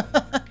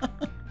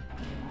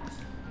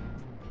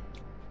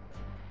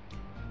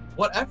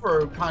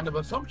 Whatever kind of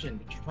assumption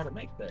did you try to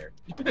make there?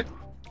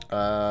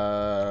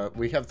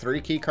 We have 3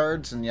 key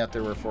cards, and yet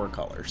there were 4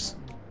 colors.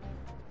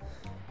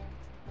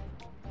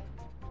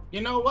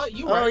 You know what?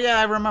 You Oh, yeah,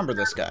 I remember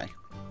this guy.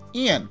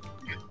 Ian.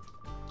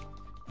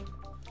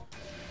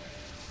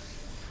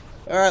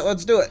 Alright,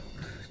 let's do it.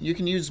 You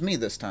can use me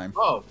this time.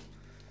 Oh.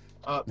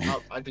 I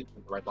did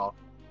the right ball.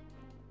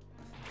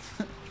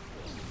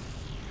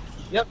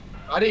 Yep.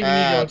 I didn't even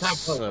need to attack.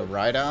 That's a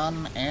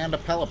Rhydon and a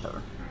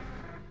Pelipper.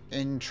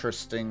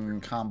 Interesting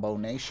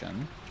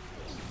combination.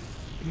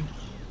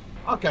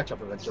 I'll catch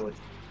up eventually.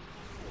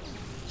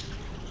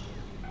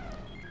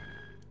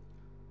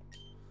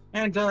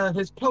 And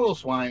his pillow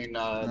swine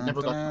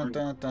never got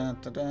through.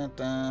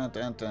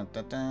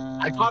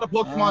 I caught a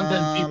Pokemon,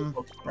 then beat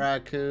a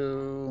Pokemon.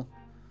 Raikou.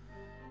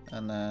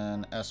 And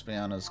then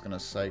Espeon is gonna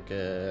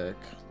Psychic.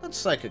 Let's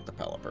Psychic the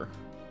Pelipper.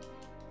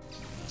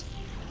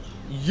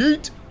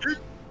 Yeet!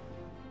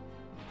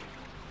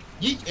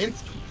 Yeet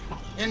instant.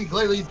 And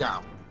Glalie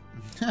down.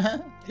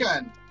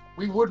 Again,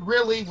 we would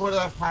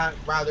have had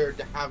rather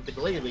to have the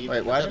Glalie.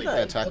 Wait, why did I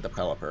attack the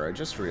Pelipper? I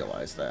just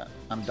realized that.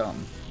 I'm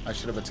dumb. I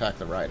should have attacked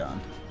the Rhydon.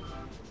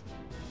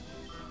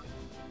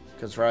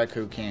 Because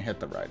Raikou can't hit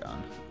the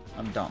Rhydon.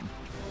 I'm dumb.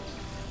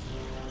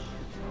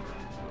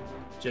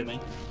 Jimmy.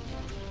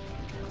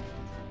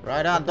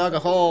 Rhydon dug a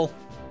hole.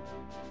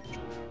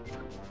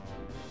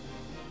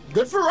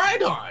 Good for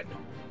Rhydon.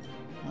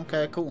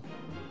 Okay, cool.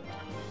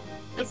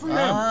 Good for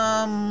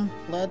him.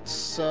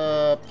 Let's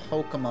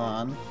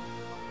Pokemon.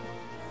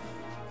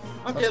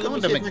 Okay, let's go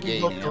into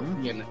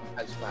Meganium.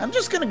 I'm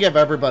just gonna give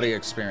everybody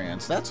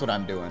experience. That's what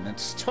I'm doing.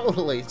 It's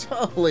totally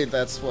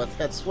that's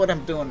what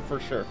I'm doing for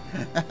sure.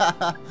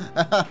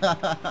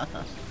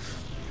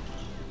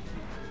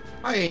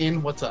 Hi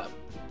Ian, what's up?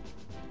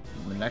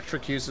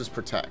 Manectric uses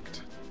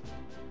Protect.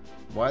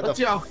 Why Let's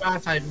see how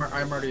fast I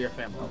murder your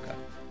family. Okay.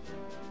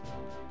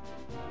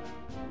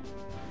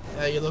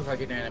 Yeah, you look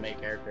like an anime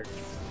character.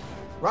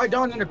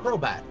 Rhydon and a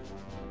Crobat.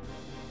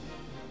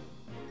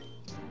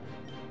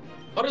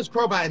 How does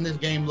Crobat in this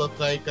game look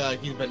like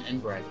he's been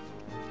inbred?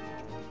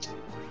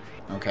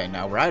 Okay,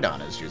 now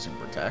Rhydon is using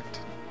Protect.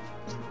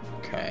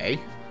 Okay.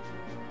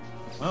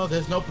 Well,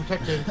 there's no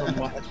protection from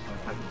what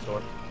I can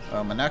sort.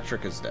 Well,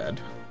 Manectric is dead.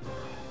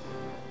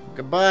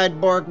 Goodbye,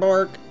 Bork.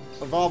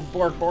 Evolve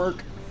Bork.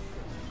 Bork.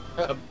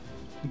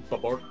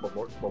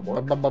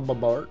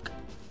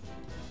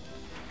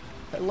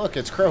 Hey, look,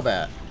 it's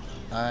Crobat.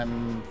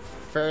 I'm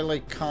fairly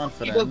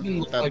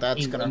confident that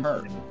that's gonna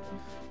hurt.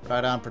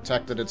 Rhydon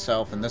protected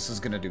itself, and this is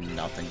gonna do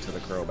nothing to the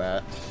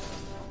Crobat.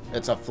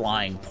 It's a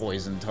flying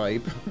poison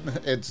type.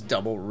 It's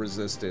double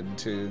resisted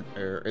to,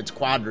 or it's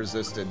quad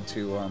resisted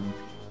to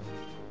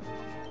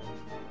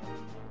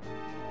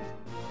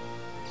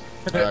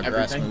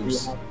grass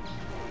moves.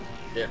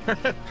 Yeah.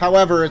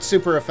 However, it's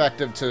super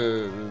effective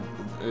to.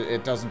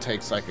 It doesn't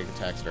take psychic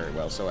attacks very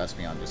well, so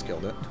Espeon just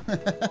killed it.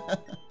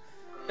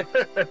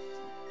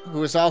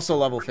 Who is also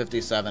level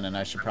 57, and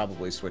I should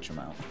probably switch him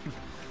out.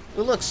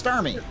 Ooh, look,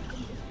 Starmie.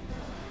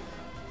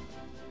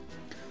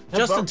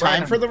 Just in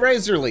time for the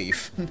Razor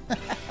Leaf.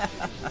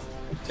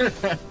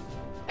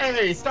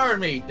 Hey,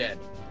 Starmie dead.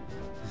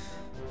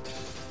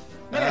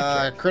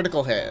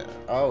 Critical hit.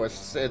 Oh, it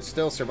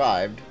still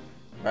survived.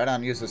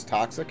 Rhydon uses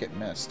Toxic, it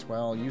missed.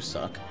 Well, you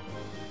suck.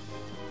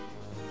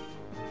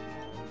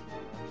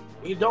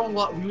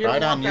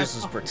 Rhydon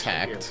uses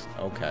Protect.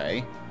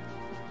 Okay.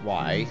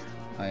 Why?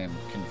 I am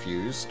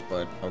confused,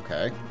 but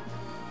okay.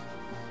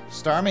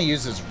 Starmie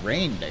uses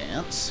Rain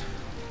Dance.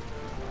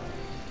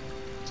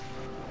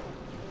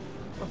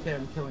 Okay,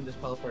 I'm killing this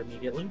Pelipper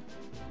immediately.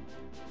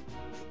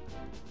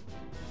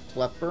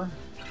 Plepper.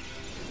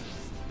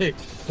 Hey,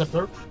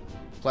 Plepper.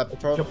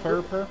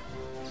 Plepper.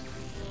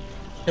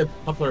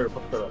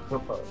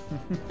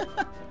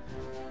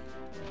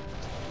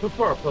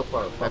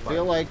 I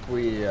feel like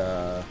we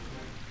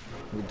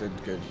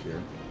did good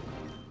here.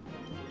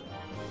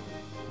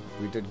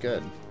 We did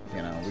good.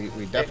 You know,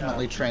 we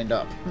definitely trained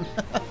up.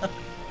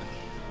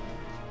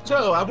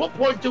 So, at what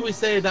point do we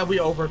say that we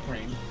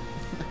overtrained?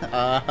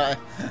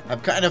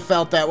 I've kind of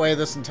felt that way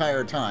this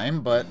entire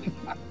time, but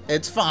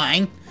it's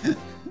fine.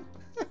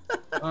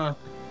 Shout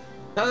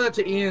out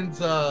to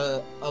Ian's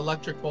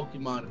electric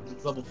Pokemon.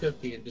 He's level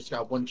 50 and just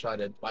got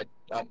one-shotted by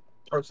a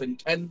person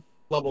 10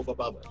 levels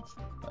above it.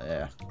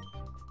 Yeah.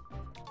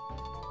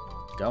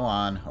 Go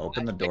on,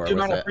 open the door with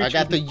it. I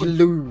got the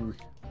yellow.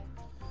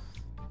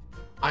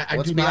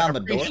 What's beyond the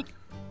door?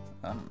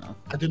 I don't know.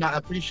 I do not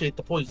appreciate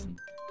the poison.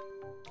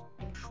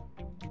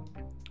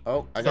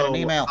 Oh, I got an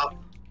email.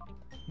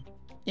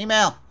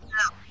 Email.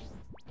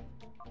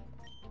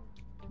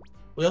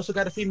 We also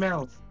got a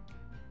female.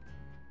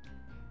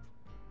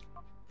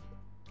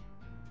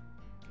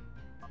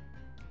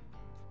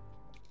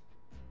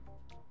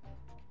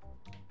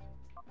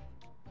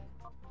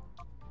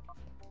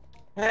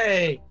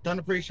 Hey, don't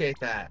appreciate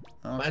that.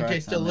 Okay,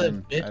 MJ still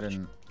live,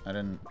 bitch. I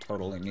didn't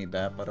totally need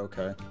that, but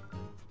okay.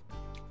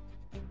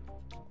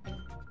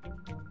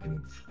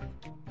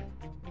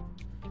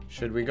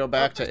 Should we go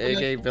back to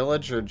Agate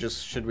Village, or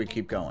just should we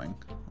keep going?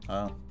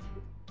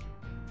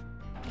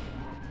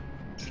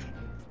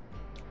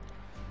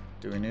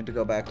 Do we need to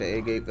go back to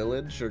Agate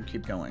Village, or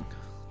keep going?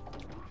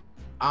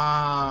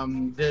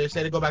 Did they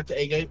say to go back to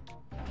A gate?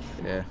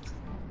 Yeah.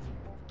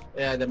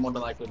 Yeah, then more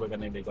than likely we're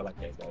gonna need to go back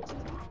to A gate.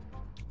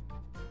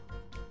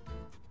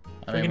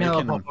 I mean,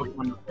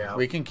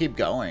 we can keep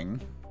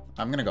going.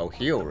 I'm gonna go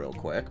heal real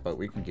quick, but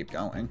we can keep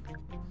going.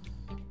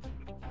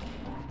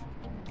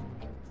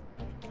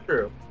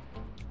 True.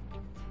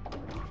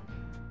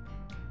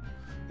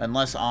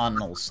 Unless On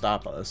will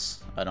stop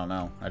us. I don't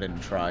know. I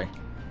didn't try.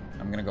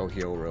 I'm gonna go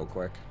heal real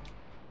quick.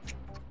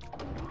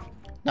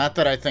 Not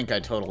that I think I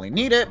totally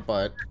need it,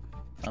 but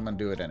I'm gonna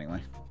do it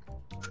anyway.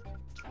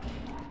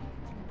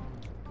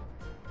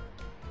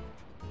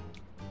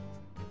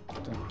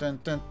 Dun,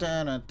 dun,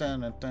 dun, dun,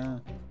 dun, dun,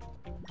 dun.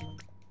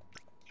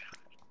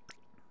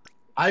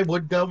 I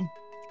would go.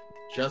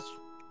 Just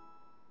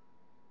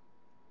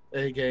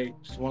A gate.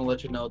 Just want to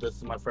let you know this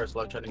is my first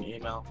electronic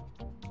email.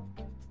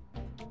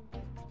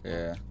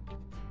 Yeah.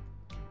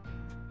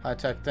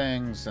 High-tech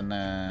things, and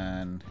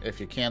then if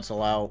you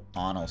cancel out,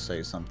 On will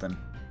say something.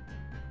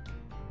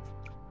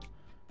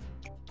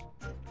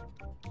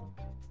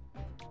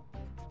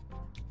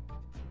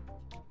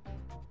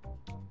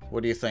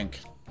 What do you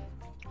think?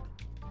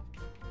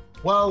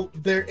 Well,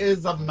 there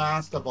is a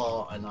Master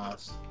Ball in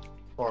us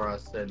for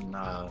us,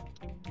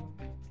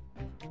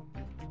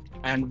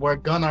 and we're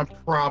gonna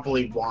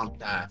probably want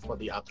that for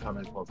the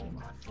upcoming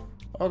Pokemon.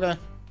 Okay,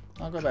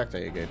 I'll go back to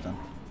A-Gate then.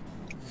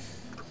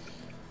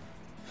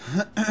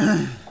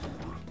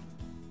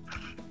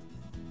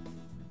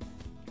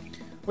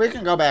 We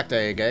can go back to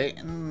A-Gate,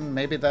 and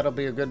maybe that'll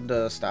be a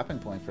good stopping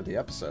point for the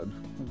episode.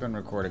 We've been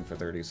recording for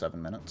 37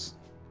 minutes.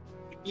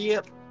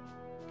 Yep.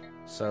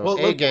 So, well,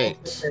 A-Gate.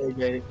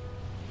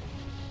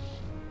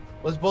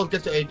 Let's both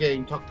get to A-Gate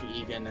and talk to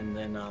Egan, and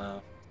then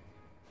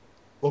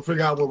we'll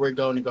figure out where we're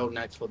going to go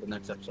next for the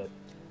next episode.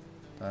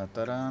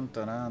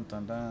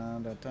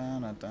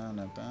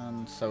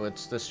 So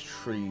it's this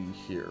tree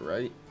here,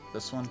 right?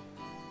 This one?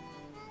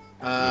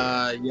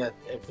 Yeah.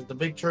 If it's the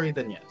big tree,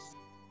 then yes.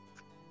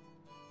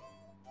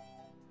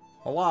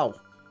 Hello.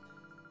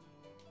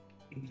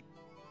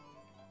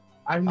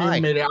 I haven't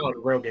even made it out of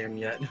the real game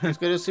yet. It's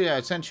good to see you.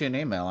 I sent you an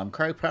email. I'm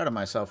quite proud of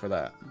myself for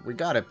that. We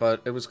got it,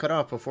 but it was cut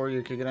off before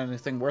you could get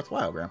anything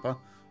worthwhile, Grandpa.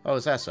 Oh,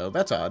 is that so?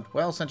 That's odd.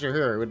 Well, since you're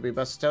here, it would be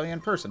best to tell you in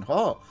person.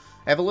 Oh,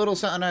 I have a little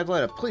something I'd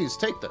let up. Please,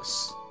 take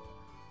this.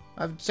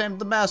 I've saved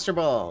the Master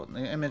Ball.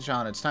 The image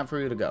on it. It's time for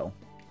you to go.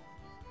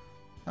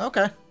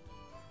 Okay.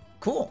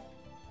 Cool.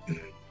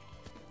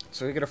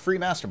 So we get a free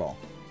Master Ball.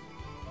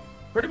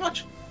 Pretty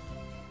much.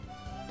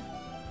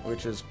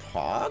 Which is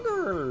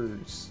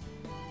poggers.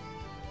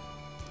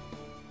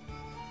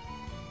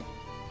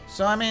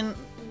 So, I mean,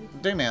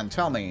 Damian,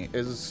 tell me,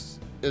 is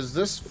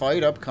this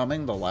fight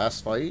upcoming the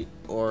last fight,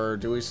 or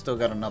do we still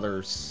got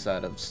another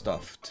set of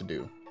stuff to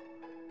do?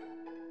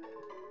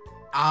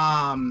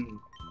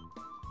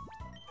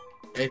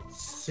 It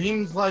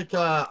seems like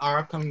our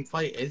upcoming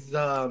fight is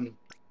one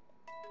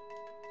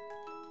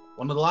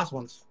of the last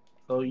ones.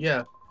 So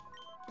yeah,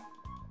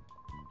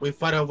 we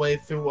fight our way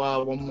through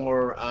one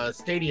more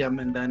stadium,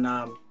 and then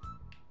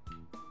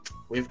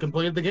we've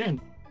completed the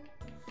game.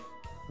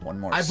 One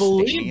more. I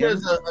believe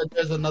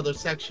there's another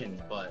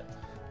section, but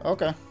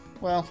okay.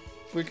 Well,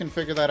 we can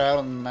figure that out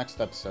in the next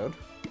episode.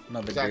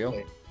 No big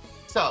deal.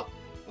 So,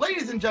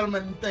 ladies and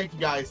gentlemen, thank you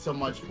guys so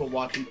much for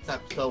watching this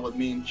episode with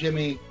me and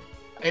Jimmy.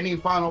 Any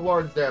final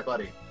words there,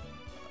 buddy?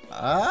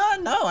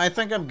 No, I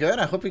think I'm good.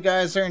 I hope you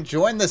guys are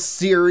enjoying the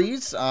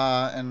series,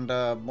 and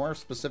more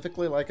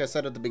specifically, like I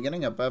said at the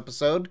beginning of the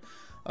episode,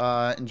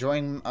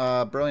 enjoying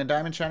Brilliant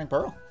Diamond, Shining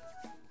Pearl.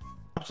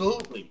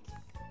 Absolutely.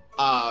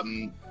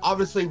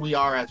 Obviously we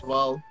are as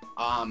well.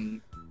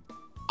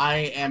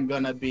 I am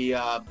gonna be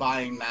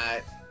buying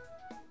that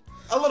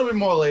a little bit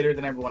more later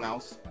than everyone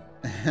else.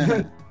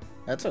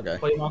 That's okay.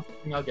 But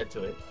I'll get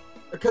to it.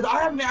 Because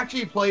I haven't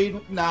actually played,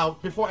 now,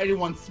 before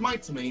anyone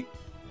smites me,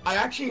 I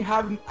actually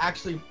haven't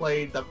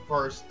played the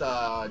first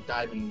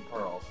Diamond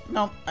Pearl.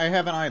 No, I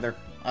haven't either.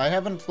 I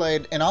haven't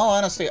played, in all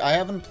honesty, I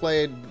haven't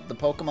played the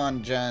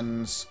Pokemon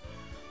Gens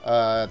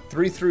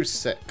 3 through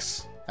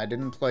 6. I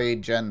didn't play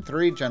Gen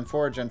 3, Gen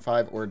 4, Gen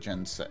 5, or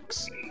Gen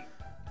 6.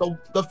 So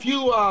the few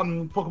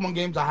Pokemon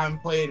games I haven't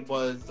played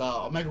was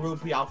Omega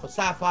Ruby, Alpha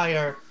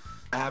Sapphire.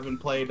 I haven't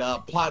played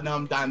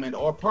Platinum, Diamond,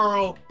 or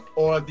Pearl,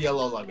 or the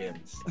Alola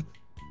games.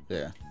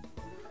 Yeah.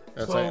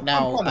 That's so,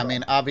 now, I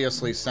mean,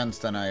 obviously, since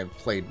then, I've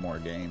played more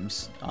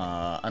games.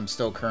 I'm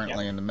still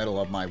currently in the middle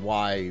of my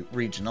Y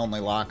region-only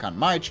lock on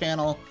my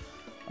channel.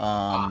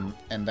 And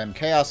then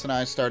Chaos and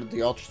I started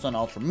the Ultra Sun,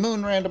 Ultra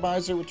Moon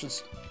randomizer, which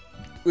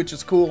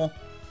is cool.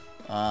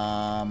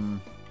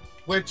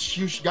 Which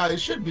you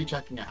guys should be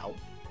checking out.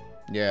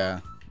 Yeah.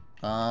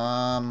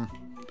 The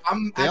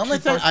only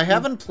thing, I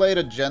haven't played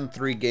a Gen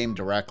 3 game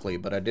directly,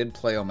 but I did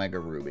play Omega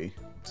Ruby,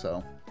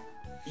 so...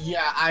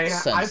 Yeah,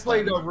 I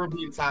played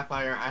Ruby and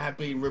Sapphire. I have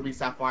played Ruby,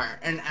 Sapphire,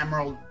 and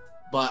Emerald,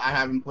 but I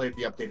haven't played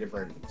the updated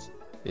versions.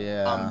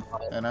 Yeah,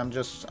 and I'm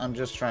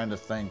just trying to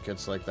think.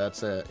 It's like,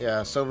 that's it.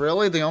 Yeah, so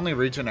really the only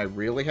region I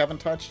really haven't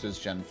touched is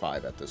Gen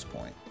 5 at this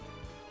point.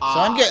 So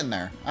I'm getting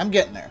there.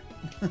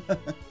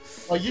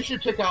 Well, you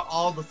should check out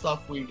all the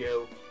stuff we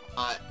do.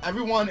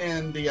 Everyone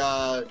in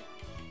the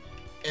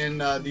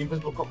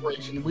Invisible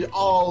Corporation, we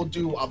all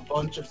do a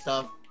bunch of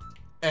stuff,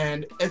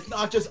 and it's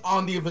not just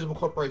on the Invisible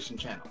Corporation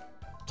channel.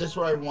 Just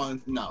so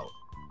everyone knows.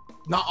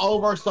 Not all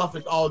of our stuff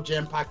is all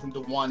jam-packed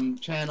into one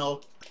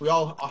channel. We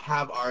all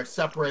have our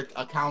separate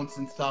accounts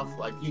and stuff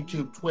like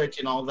YouTube, Twitch,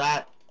 and all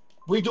that.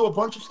 We do a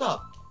bunch of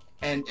stuff.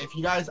 And if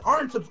you guys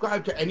aren't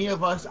subscribed to any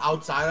of us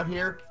outside of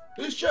here,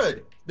 you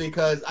should,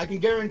 because I can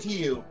guarantee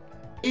you,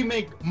 we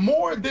make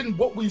more than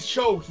what we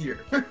show here.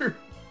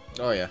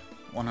 Oh yeah,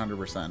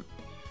 100%.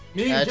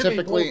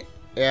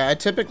 I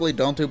typically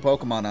don't do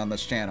Pokemon on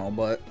this channel,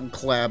 but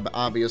collab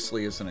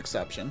obviously is an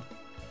exception.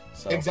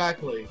 So.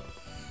 Exactly.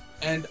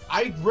 And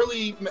I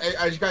really,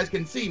 as you guys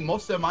can see,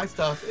 most of my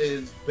stuff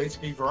is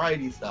basically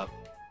variety stuff.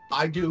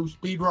 I do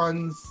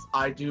speedruns,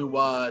 I do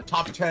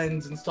top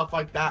 10s and stuff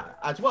like that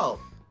as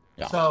well.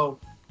 Yeah. So,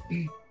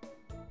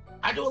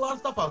 I do a lot of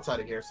stuff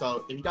outside of here.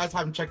 So, if you guys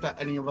haven't checked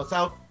any of us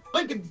out,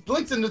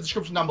 links in the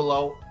description down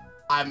below.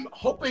 I'm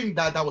hoping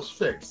that was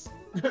fixed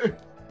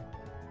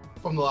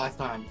from the last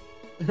time.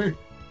 Because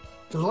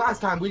the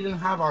last time we didn't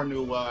have our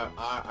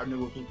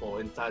newer people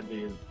inside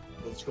the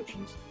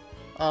descriptions.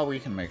 Oh, we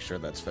can make sure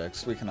that's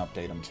fixed. We can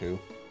update them too.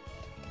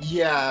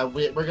 Yeah,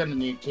 we're gonna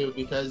need to,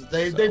 because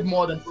they've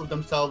more than proved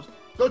themselves.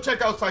 Go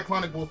check out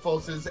Cyclonic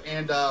Wolfoses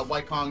and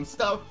White Kong's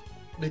stuff,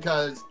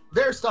 because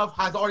their stuff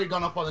has already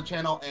gone up on the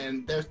channel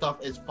and their stuff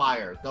is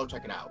fire. Go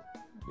check it out.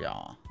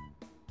 Yeah.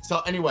 So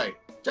anyway,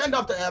 to end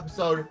off the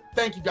episode,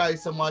 thank you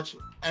guys so much.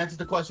 Answer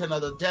the question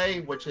of the day,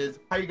 which is,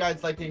 how you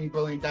guys liking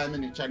Brilliant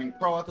Diamond and Shining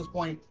Pearl at this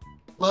point?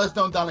 Let us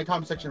know down in the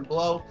comment section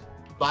below.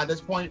 By this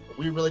point,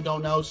 we really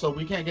don't know, so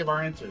we can't give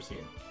our answers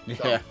here.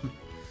 So, yeah.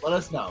 Let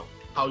us know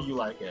how you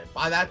like it.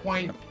 By that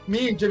point,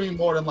 me and Jimmy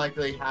more than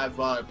likely have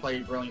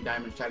played Brilliant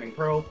Diamond, Shining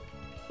Pearl,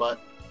 but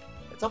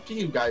it's up to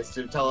you guys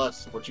to tell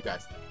us what you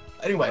guys think.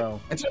 Anyway,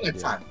 until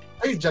next time,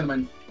 ladies and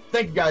gentlemen,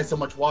 thank you guys so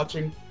much for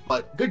watching,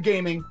 but good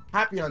gaming,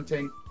 happy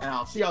hunting, and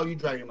I'll see all you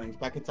Dragonlings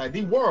back inside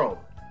the world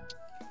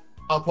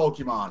of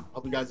Pokemon.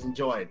 Hope you guys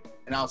enjoyed,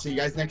 and I'll see you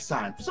guys next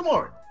time for some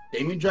more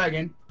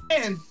DamianDragon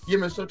and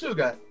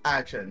YmmijTortuga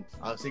action.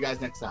 I'll see you guys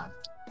next time.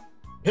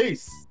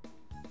 Peace.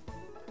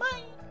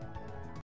 Bye.